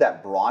we see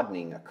that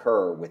broadening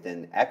occur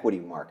within equity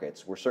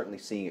markets, we're certainly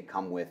seeing it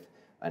come with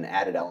an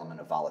added element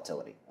of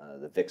volatility.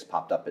 The VIX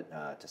popped up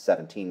to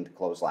 17 to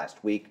close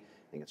last week.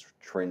 I think it's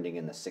trending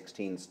in the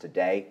 16s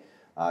today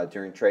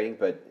during trading,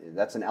 but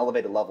that's an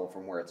elevated level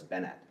from where it's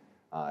been at,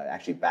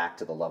 actually back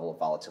to the level of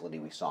volatility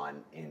we saw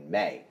in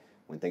May,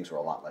 when things were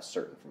a lot less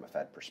certain from a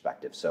Fed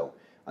perspective. So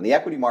on the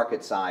equity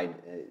market side,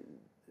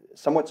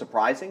 somewhat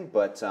surprising,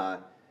 but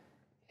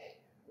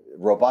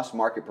robust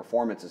market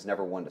performance is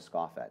never one to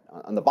scoff at.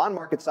 On the bond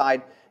market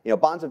side,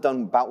 bonds have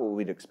done about what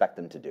we'd expect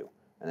them to do.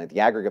 And the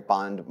aggregate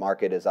bond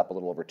market is up a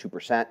little over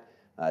 2%.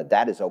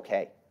 That is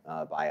okay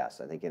by us.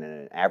 I think in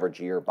an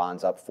average year,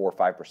 bonds up 4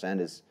 or 5%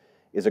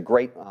 is a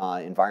great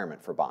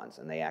environment for bonds,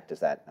 and they act as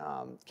that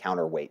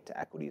counterweight to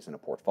equities in a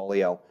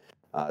portfolio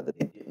that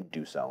they didn't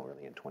do so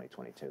really in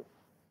 2022.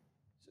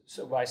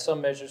 So by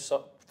some measures,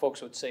 some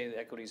folks would say the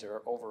equities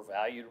are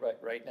overvalued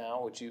right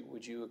now. Would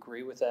you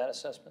agree with that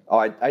assessment? Oh,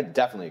 I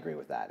definitely agree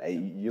with that.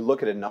 You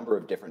look at a number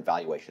of different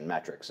valuation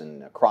metrics,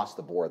 and across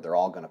the board, they're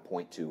all going to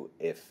point to,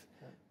 if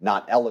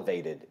not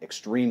elevated,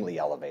 extremely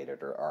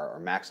elevated, or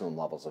maximum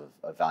levels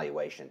of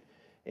valuation.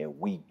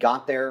 We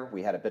got there.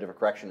 We had a bit of a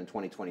correction in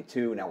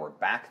 2022. Now we're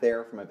back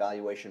there from a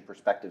valuation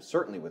perspective,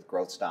 certainly with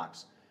growth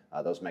stocks.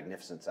 Those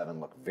Magnificent Seven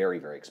look very,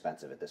 very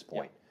expensive at this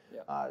point.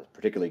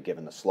 Particularly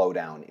given the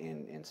slowdown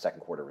in second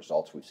quarter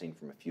results we've seen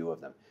from a few of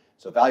them.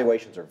 So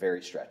valuations are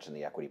very stretched in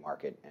the equity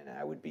market, and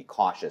I would be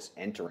cautious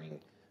entering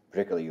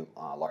particularly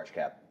large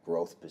cap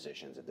growth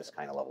positions at this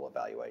kind of level of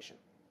valuation.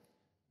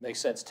 Makes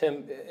sense.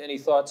 Tim, any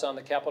thoughts on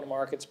the capital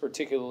markets,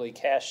 particularly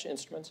cash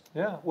instruments?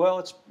 Yeah, well,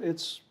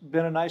 it's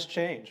been a nice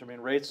change. I mean,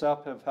 rates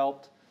up have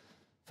helped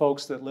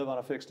folks that live on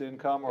a fixed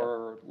income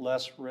or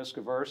less risk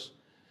averse,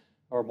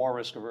 or more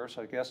risk averse,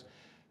 I guess.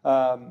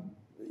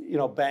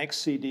 Bank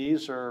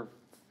CDs are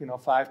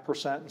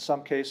 5% in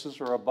some cases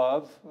or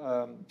above.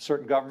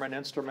 Certain government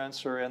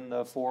instruments are in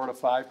the 4 to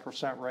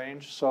 5%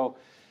 range. So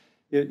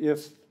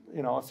if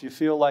you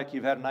feel like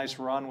you've had a nice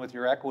run with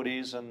your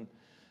equities and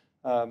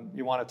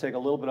you want to take a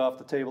little bit off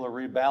the table or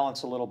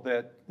rebalance a little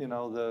bit,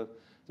 the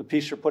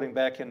piece you're putting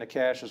back into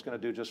cash is going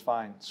to do just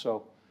fine.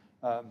 So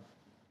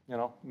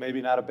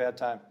maybe not a bad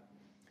time.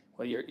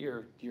 Well,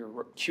 you're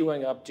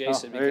queuing up,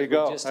 Jason, there you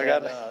because go. we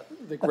just had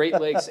the Great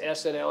Lakes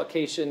Asset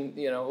Allocation,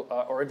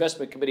 or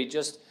Investment Committee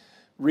just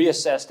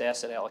reassessed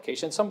asset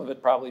allocation. Some of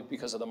it probably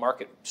because of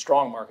the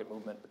strong market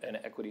movement in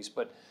equities.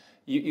 But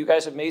you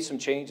guys have made some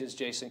changes,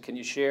 Jason. Can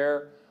you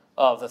share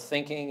the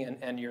thinking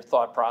and your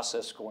thought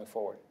process going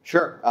forward?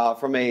 Sure.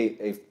 From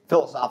a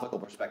philosophical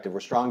perspective,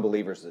 we're strong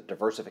believers that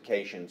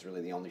diversification is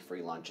really the only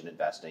free lunch in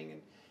investing,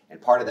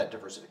 and part of that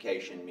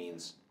diversification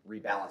means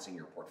rebalancing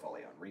your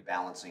portfolio, and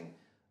rebalancing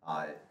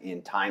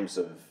in times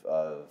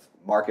of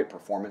market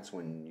performance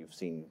when you've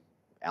seen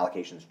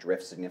allocations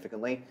drift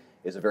significantly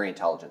is a very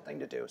intelligent thing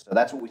to do. So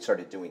that's what we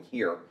started doing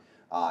here.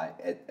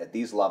 At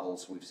these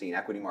levels, we've seen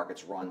equity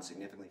markets run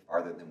significantly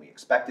farther than we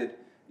expected.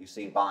 You've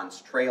seen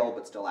bonds trail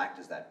but still act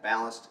as that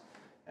ballast.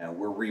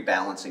 We're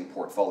rebalancing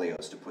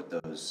portfolios to put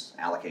those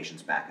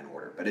allocations back in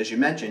order. But as you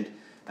mentioned,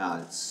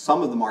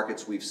 some of the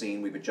markets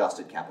we've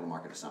adjusted capital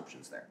market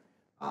assumptions there,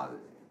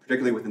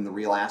 particularly within the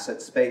real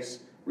asset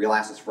space. Real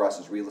assets for us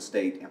is real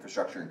estate,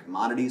 infrastructure, and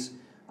commodities.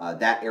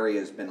 That area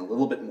has been a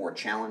little bit more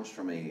challenged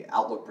from an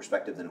outlook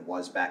perspective than it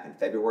was back in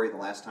February, the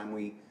last time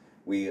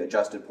we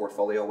adjusted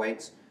portfolio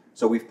weights.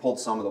 So we've pulled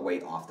some of the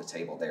weight off the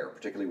table there,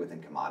 particularly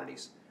within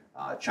commodities.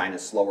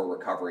 China's slower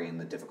recovery and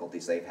the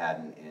difficulties they've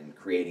had in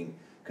creating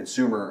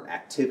consumer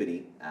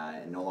activity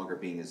and no longer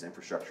being as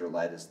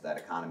infrastructure-led as that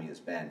economy has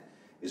been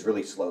is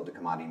really slowed the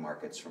commodity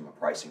markets from a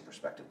pricing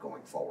perspective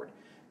going forward.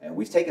 And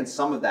we've taken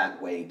some of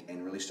that weight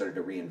and really started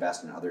to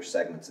reinvest in other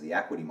segments of the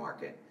equity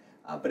market.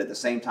 But at the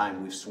same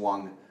time, we've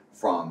swung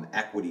from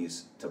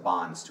equities to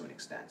bonds to an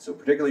extent. So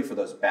particularly for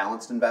those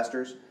balanced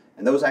investors,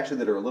 and those actually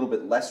that are a little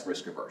bit less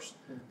risk averse.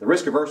 The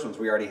risk averse ones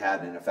we already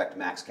had in effect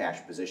max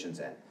cash positions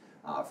in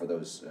for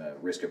those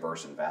risk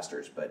averse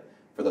investors. But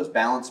for those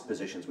balanced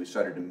positions, we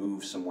started to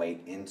move some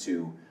weight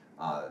into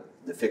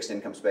the fixed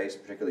income space,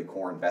 particularly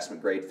core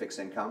investment grade fixed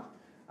income.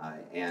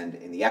 And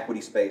in the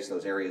equity space,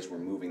 those areas we're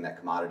moving that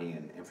commodity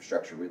and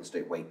infrastructure real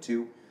estate weight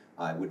to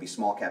would be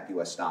small cap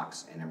US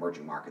stocks and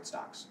emerging market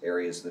stocks,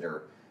 areas that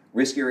are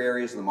riskier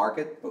areas of the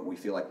market, but we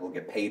feel like we'll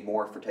get paid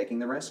more for taking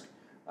the risk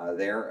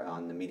there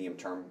on the medium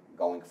term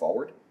going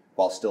forward,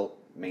 while still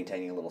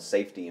maintaining a little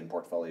safety in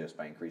portfolios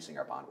by increasing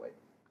our bond weight.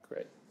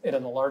 Great. And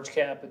in the large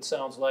cap, it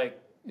sounds like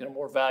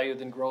more value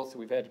than growth.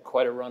 We've had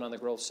quite a run on the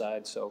growth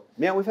side. So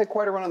yeah, we've had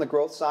quite a run on the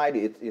growth side.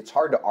 It's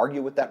hard to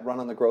argue with that run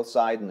on the growth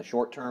side in the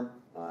short term,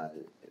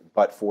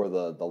 but for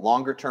the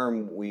longer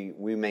term,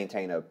 we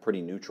maintain a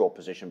pretty neutral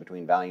position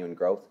between value and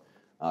growth.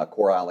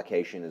 Core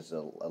allocation is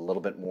a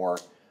little bit more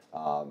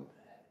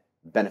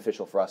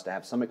beneficial for us to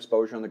have some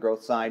exposure on the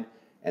growth side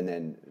and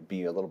then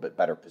be a little bit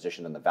better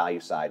positioned on the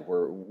value side,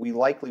 where we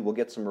likely will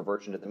get some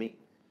reversion to the mean.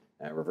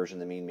 Reversion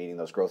to the mean meaning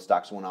those growth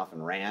stocks went off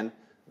and ran.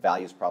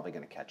 Value is probably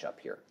going to catch up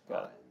here,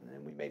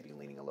 and we may be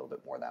leaning a little bit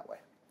more that way.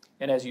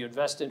 And as you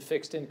invest in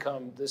fixed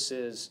income, this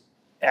is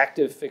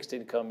active fixed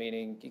income,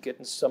 meaning you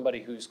get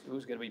somebody who's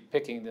going to be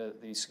picking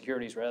the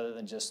securities rather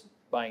than just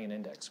buying an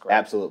index, correct?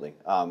 Absolutely.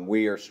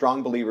 We are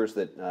strong believers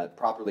that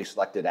properly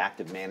selected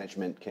active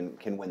management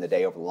can win the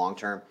day over the long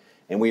term,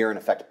 and we are in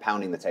effect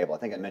pounding the table. I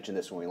think I mentioned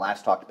this when we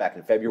last talked back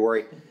in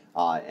February,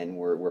 and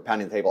we're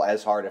pounding the table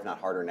as hard, if not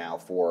harder now,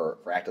 for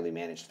actively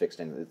managed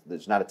fixed income.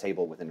 There's not a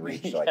table within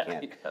reach, so I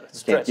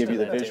can't give you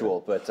the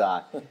visual. But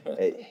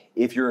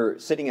if you're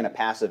sitting in a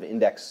passive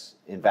index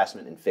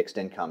investment in fixed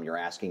income, you're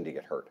asking to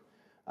get hurt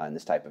in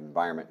this type of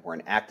environment, where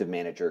an active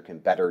manager can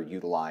better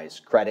utilize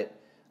credit,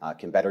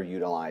 can better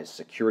utilize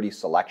security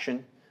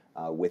selection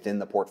within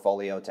the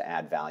portfolio to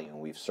add value. And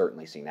we've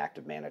certainly seen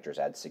active managers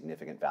add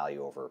significant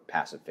value over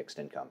passive fixed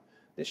income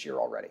this year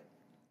already.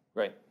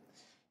 Right.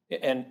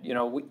 And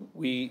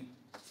we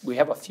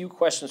have a few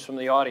questions from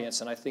the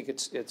audience, and I think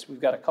we've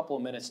got a couple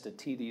of minutes to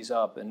tee these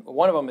up. And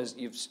one of them is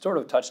you've sort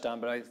of touched on,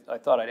 but I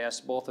thought I'd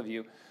ask both of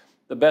you.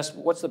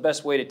 What's the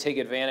best way to take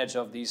advantage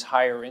of these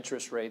higher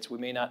interest rates? They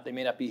may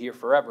not be here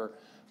forever,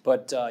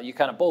 but you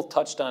kind of both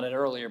touched on it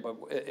earlier. But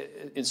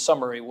in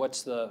summary,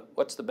 what's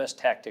the best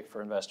tactic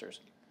for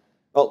investors?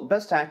 Well, the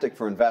best tactic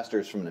for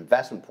investors from an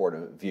investment point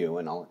of view,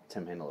 and I'll let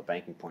Tim handle the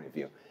banking point of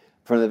view.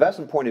 From an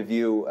investment point of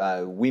view,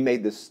 we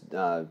made this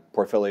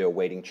portfolio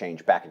weighting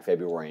change back in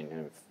February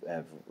and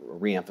have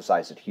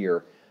re-emphasized it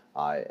here,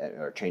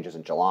 or changes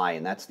in July.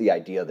 And that's the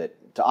idea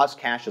that to us,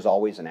 cash is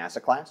always an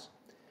asset class.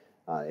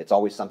 It's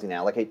always something to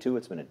allocate to.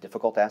 It's been a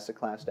difficult asset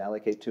class to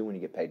allocate to when you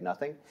get paid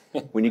nothing.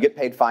 When you get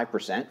paid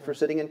 5% for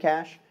sitting in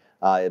cash,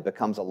 it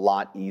becomes a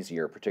lot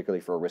easier,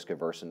 particularly for a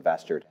risk-averse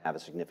investor, to have a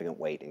significant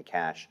weight in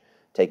cash,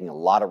 taking a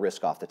lot of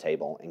risk off the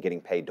table and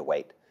getting paid to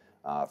wait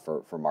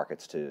for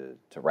markets to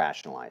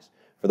rationalize.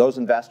 For those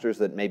investors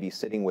that may be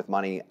sitting with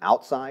money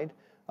outside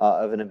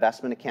of an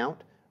investment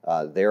account,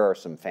 there are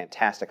some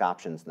fantastic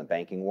options in the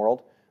banking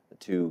world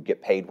to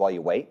get paid while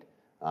you wait.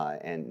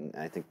 And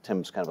I think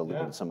Tim's kind of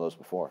alluded to some of those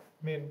before.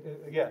 I mean,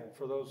 again,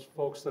 for those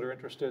folks that are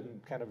interested in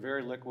kind of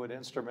very liquid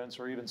instruments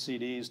or even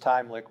CDs,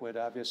 time liquid,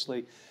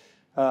 obviously,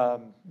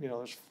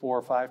 there's 4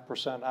 or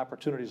 5%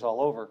 opportunities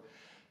all over.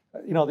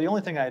 The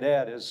only thing I'd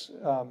add is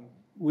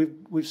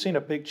we've seen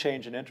a big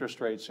change in interest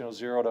rates,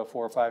 0 to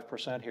 4 or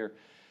 5% here.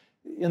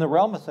 In the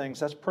realm of things,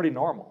 that's pretty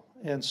normal.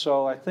 And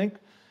so I think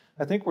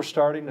we're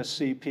starting to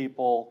see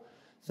people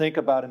think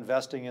about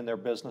investing in their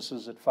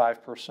businesses at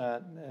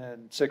 5%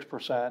 and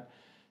 6%.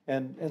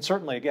 And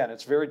certainly, again,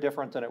 it's very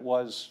different than it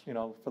was,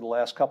 for the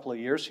last couple of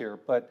years here.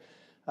 But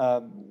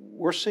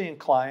we're seeing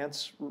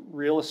clients,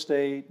 real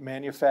estate,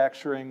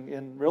 manufacturing,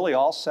 in really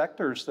all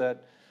sectors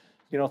that,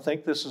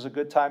 think this is a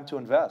good time to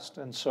invest.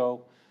 And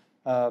so,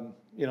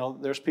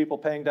 there's people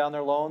paying down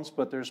their loans,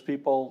 but there's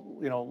people,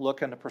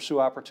 looking to pursue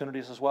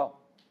opportunities as well.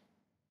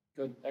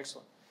 Good,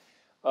 excellent.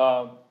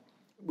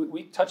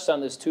 We touched on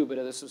this too, but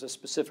this was a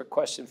specific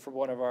question from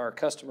one of our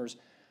customers.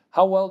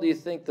 How well do you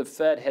think the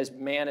Fed has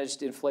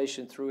managed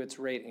inflation through its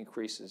rate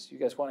increases? You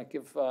guys want to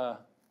give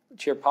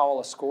Chair Powell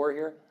a score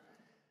here?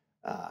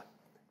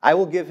 I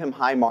will give him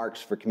high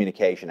marks for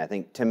communication. I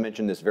think Tim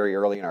mentioned this very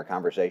early in our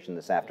conversation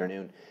this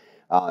afternoon.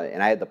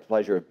 And I had the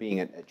pleasure of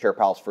being at Chair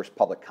Powell's first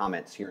public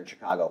comments here in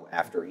Chicago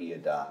after he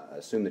had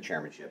assumed the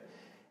chairmanship.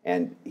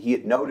 And he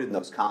had noted in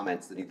those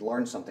comments that he'd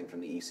learned something from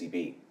the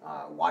ECB,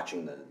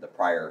 watching the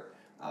prior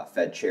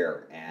Fed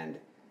chair, and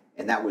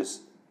that was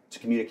to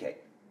communicate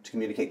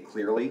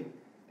clearly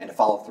and to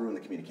follow through in the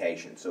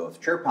communication. So if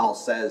Chair Powell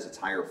says it's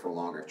higher for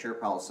longer, if Chair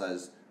Powell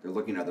says they're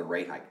looking at the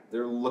rate hike,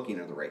 they're looking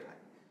at the rate hike.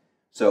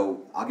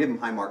 So I'll give them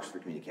high marks for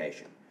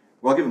communication.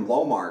 Well, I'll give them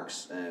low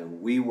marks.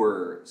 We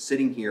were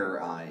sitting here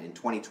in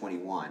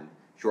 2021,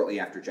 shortly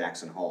after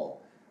Jackson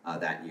Hole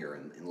that year,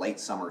 in late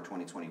summer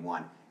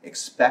 2021,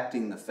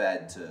 expecting the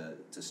Fed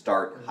to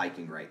start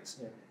hiking rates.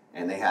 Yeah.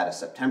 And they had a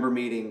September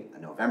meeting, a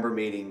November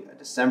meeting, a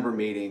December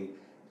meeting,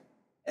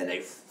 and they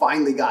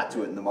finally got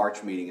to it in the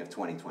March meeting of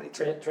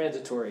 2022.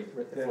 Transitory.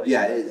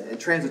 Yeah, and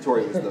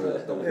transitory was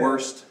the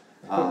worst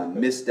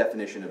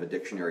misdefinition of a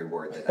dictionary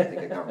word that I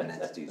think a government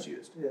entity's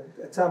used. Yeah,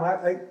 Tom,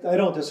 I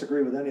don't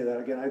disagree with any of that.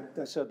 Again,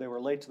 I said they were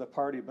late to the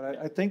party, but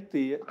I think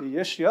the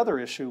other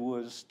issue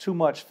was too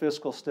much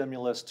fiscal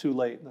stimulus too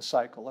late in the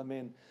cycle. I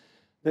mean,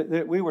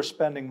 we were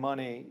spending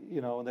money,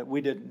 that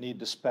we didn't need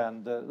to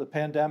spend. The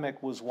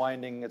pandemic was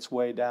winding its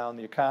way down.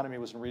 The economy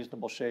was in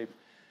reasonable shape,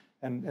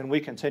 and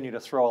we continue to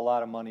throw a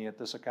lot of money at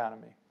this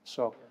economy.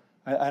 So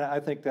I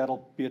think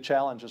that'll be a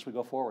challenge as we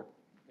go forward.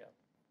 Yeah,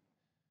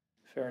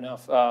 fair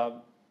enough.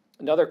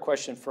 Another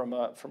question from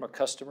a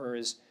customer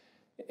is,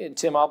 and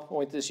Tim, I'll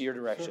point this your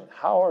direction. Sure.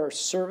 How are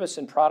service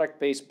and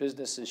product-based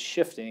businesses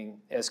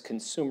shifting as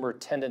consumer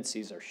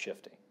tendencies are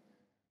shifting?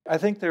 I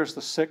think there's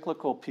the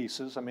cyclical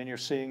pieces. I mean, you're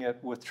seeing it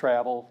with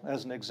travel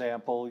as an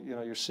example.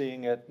 You're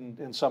seeing it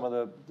in some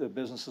of the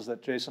businesses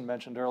that Jason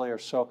mentioned earlier.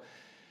 So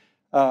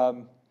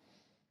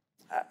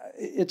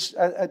it's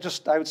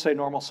I would say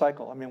normal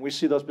cycle. I mean, we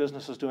see those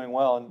businesses doing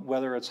well, and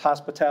whether it's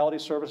hospitality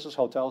services,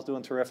 hotels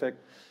doing terrific.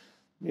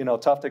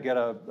 Tough to get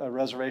a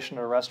reservation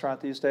at a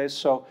restaurant these days.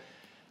 So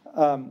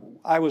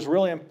I was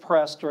really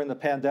impressed during the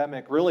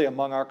pandemic, really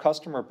among our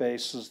customer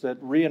bases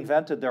that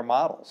reinvented their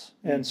models,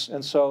 and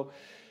so.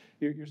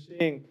 You're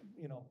seeing,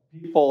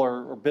 people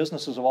or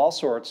businesses of all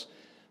sorts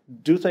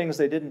do things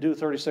they didn't do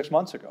 36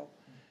 months ago.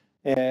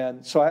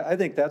 And so I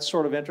think that's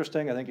sort of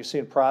interesting. I think you're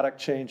seeing product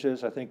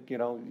changes. I think,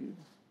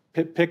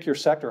 pick your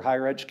sector,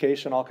 higher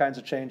education, all kinds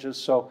of changes.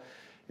 So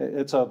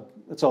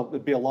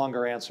it'd be a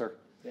longer answer.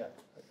 Yeah,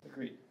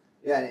 agreed.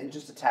 Yeah, and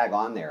just to tag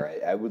on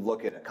there, I would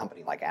look at a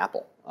company like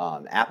Apple.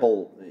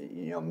 Apple,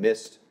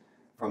 missed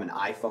from an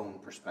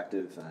iPhone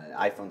perspective.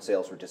 iPhone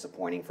sales were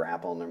disappointing for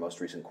Apple in their most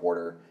recent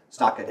quarter.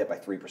 Stock got hit by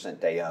 3%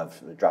 day of,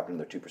 dropped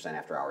another 2%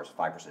 after hours,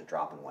 5%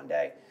 drop in one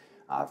day.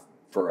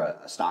 For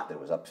a stock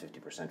that was up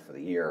 50% for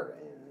the year,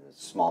 a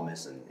small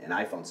miss in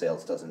iPhone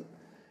sales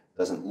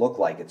doesn't look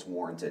like it's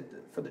warranted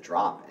for the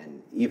drop.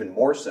 And even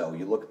more so,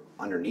 you look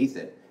underneath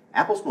it,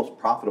 Apple's most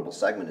profitable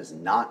segment is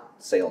not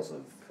sales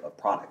of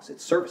products,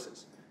 it's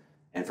services.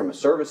 And from a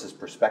services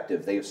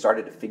perspective, they've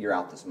started to figure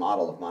out this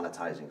model of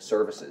monetizing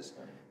services.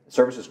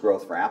 Services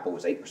growth for Apple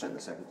was 8% in the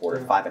second quarter,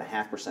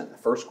 5.5% in the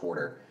first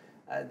quarter.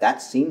 That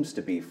seems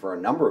to be for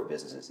a number of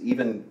businesses,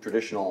 even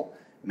traditional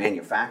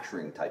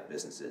manufacturing type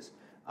businesses,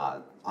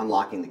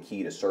 unlocking the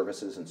key to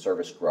services and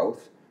service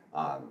growth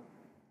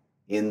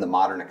in the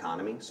modern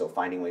economy. So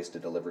finding ways to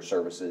deliver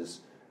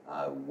services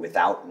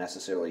without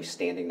necessarily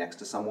standing next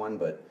to someone,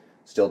 but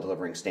still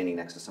delivering standing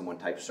next to someone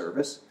type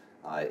service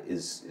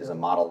is a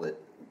model that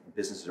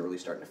businesses are really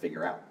starting to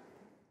figure out.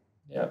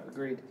 Yeah,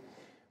 agreed.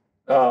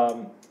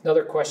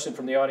 Another question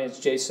from the audience,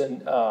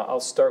 Jason. I'll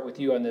start with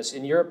you on this.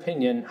 In your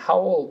opinion, how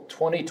will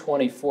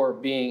 2024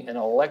 being an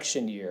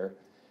election year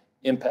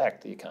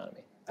impact the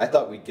economy? I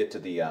thought we'd get to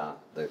the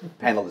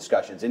panel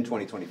discussions in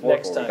 2024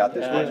 Next before time. we got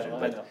this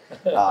question.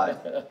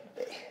 But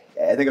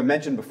I think I've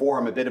mentioned before,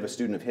 I'm a bit of a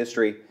student of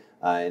history,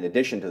 in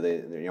addition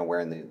to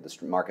wearing the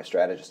market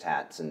strategist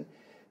hats. And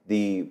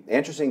the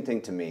interesting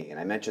thing to me, and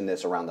I mentioned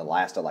this around the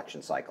last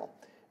election cycle,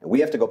 and we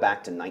have to go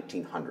back to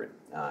 1900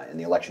 in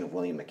the election of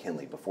William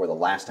McKinley before the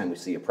last time we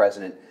see a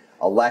president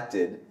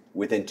elected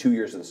within 2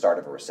 years of the start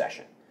of a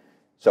recession.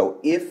 So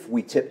if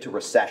we tip to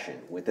recession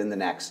within the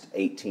next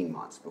 18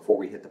 months before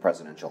we hit the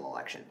presidential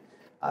election,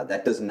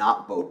 that does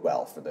not bode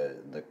well for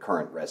the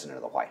current resident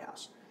of the White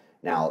House.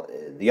 Now,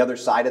 the other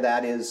side of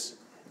that is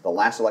the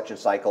last election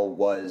cycle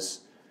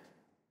was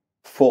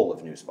full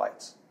of news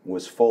bites,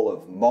 was full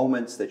of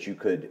moments that you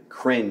could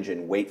cringe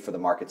and wait for the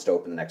markets to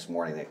open the next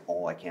morning. Like,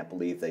 oh, I can't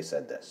believe they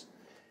said this.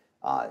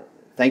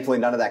 Thankfully,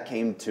 none of that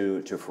came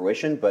to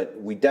fruition, but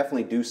we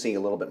definitely do see a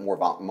little bit more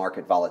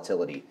market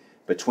volatility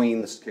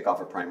between the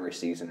kickoff of primary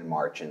season in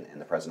March and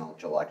the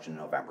presidential election in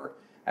November.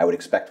 I would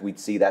expect we'd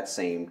see that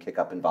same kick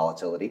up in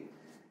volatility.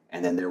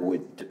 And then there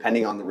would,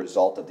 depending on the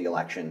result of the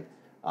election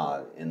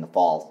in the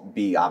fall,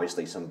 be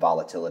obviously some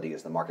volatility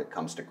as the market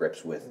comes to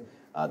grips with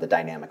the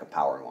dynamic of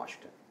power in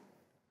Washington.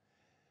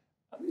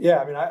 Yeah,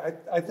 I mean,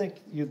 I think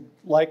you'd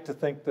like to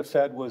think the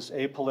Fed was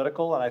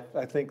apolitical, and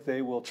I think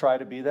they will try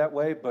to be that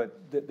way, but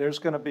there's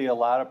going to be a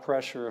lot of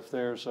pressure if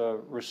there's a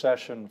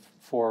recession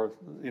for,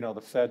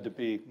 the Fed to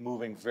be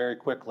moving very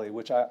quickly,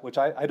 which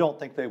I don't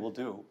think they will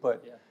do,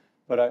 but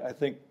I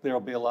think there'll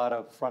be a lot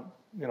of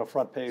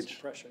front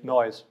page pressure,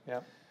 noise. Yeah.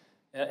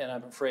 And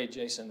I'm afraid,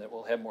 Jason, that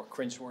we'll have more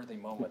cringeworthy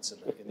moments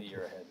in the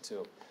year ahead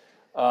too.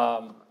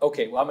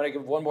 Okay, well, I'm going to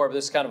give one more, but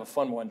this is kind of a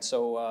fun one.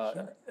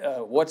 So,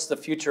 what's the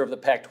future of the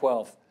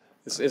Pac-12?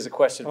 This is a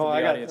question from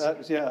the audience. I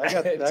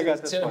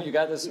got this. Tim, one. You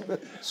got this.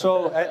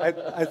 So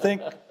I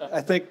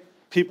think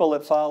people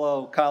that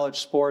follow college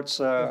sports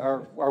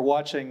are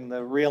watching the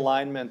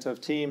realignment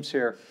of teams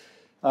here.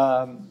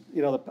 I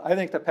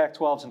think the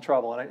Pac-12's in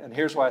trouble, and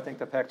here's why I think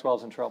the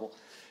Pac-12's in trouble.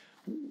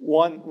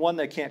 One,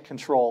 they can't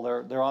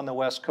control. They're on the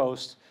West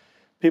Coast.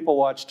 People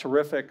watch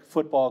terrific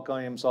football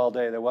games all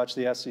day. They watch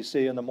the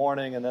SEC in the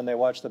morning, and then they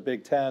watch the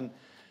Big Ten,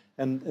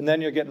 and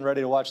then you're getting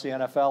ready to watch the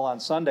NFL on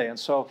Sunday. And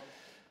so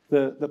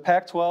the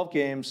Pac-12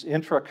 games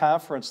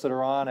intra-conference that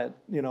are on at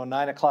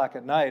 9 o'clock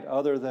at night,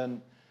 other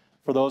than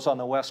for those on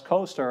the West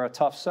Coast, are a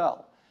tough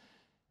sell.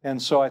 And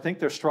so I think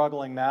they're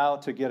struggling now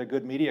to get a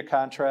good media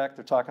contract.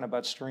 They're talking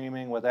about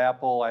streaming with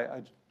Apple.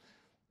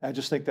 I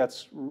just think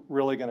that's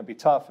really going to be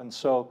tough. And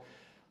so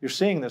you're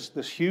seeing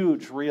this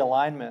huge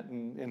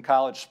realignment in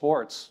college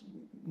sports,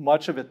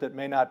 much of it that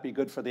may not be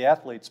good for the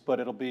athletes, but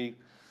it'll be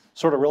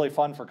sort of really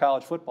fun for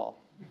college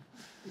football.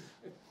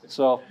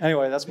 So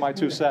anyway, that's my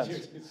 2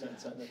 cents.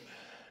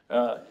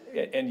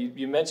 And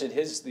you mentioned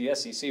the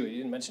SEC, but you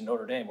didn't mention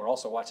Notre Dame. We're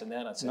also watching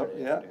that on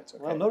Saturday. Yeah. Okay.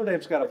 Well, Notre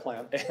Dame's got a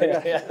plan.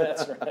 Yeah,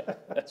 that's right.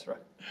 That's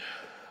right.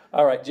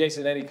 All right,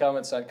 Jason, any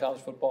comments on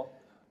college football?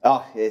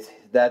 Oh,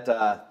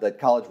 the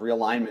college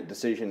realignment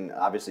decision,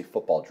 obviously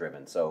football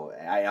driven. So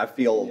I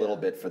feel a little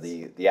bit for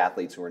the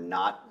athletes who are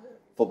not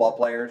football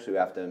players, who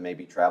have to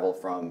maybe travel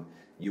from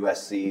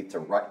USC to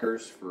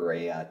Rutgers for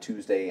a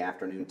Tuesday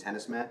afternoon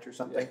tennis match or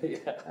something.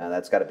 Yeah.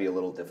 That's got to be a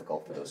little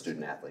difficult for those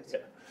student athletes. Yeah.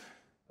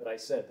 But I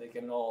said they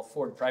can all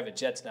afford private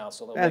jets now,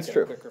 so they'll That's make it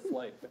true. a quicker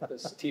flight with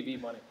this TV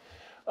money.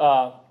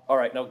 All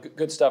right, no,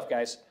 good stuff,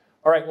 guys.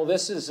 All right, well,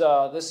 this is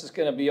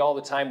going to be all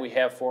the time we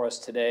have for us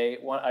today.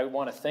 I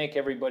want to thank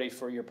everybody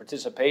for your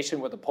participation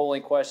with the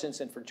polling questions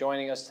and for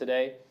joining us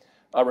today.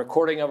 A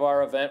recording of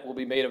our event will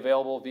be made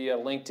available via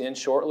LinkedIn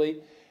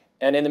shortly.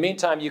 And in the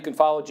meantime, you can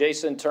follow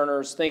Jason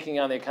Turner's Thinking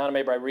on the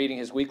Economy by reading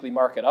his weekly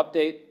market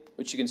update,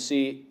 which you can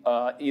see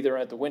either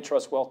at the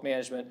Wintrust Wealth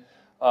Management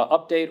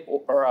update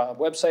or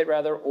website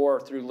rather, or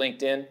through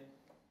LinkedIn.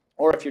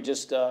 Or if you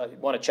just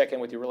want to check in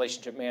with your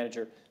relationship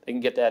manager, they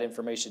can get that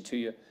information to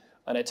you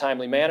in a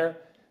timely manner.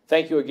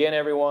 Thank you again,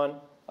 everyone.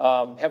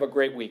 Have a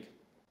great week.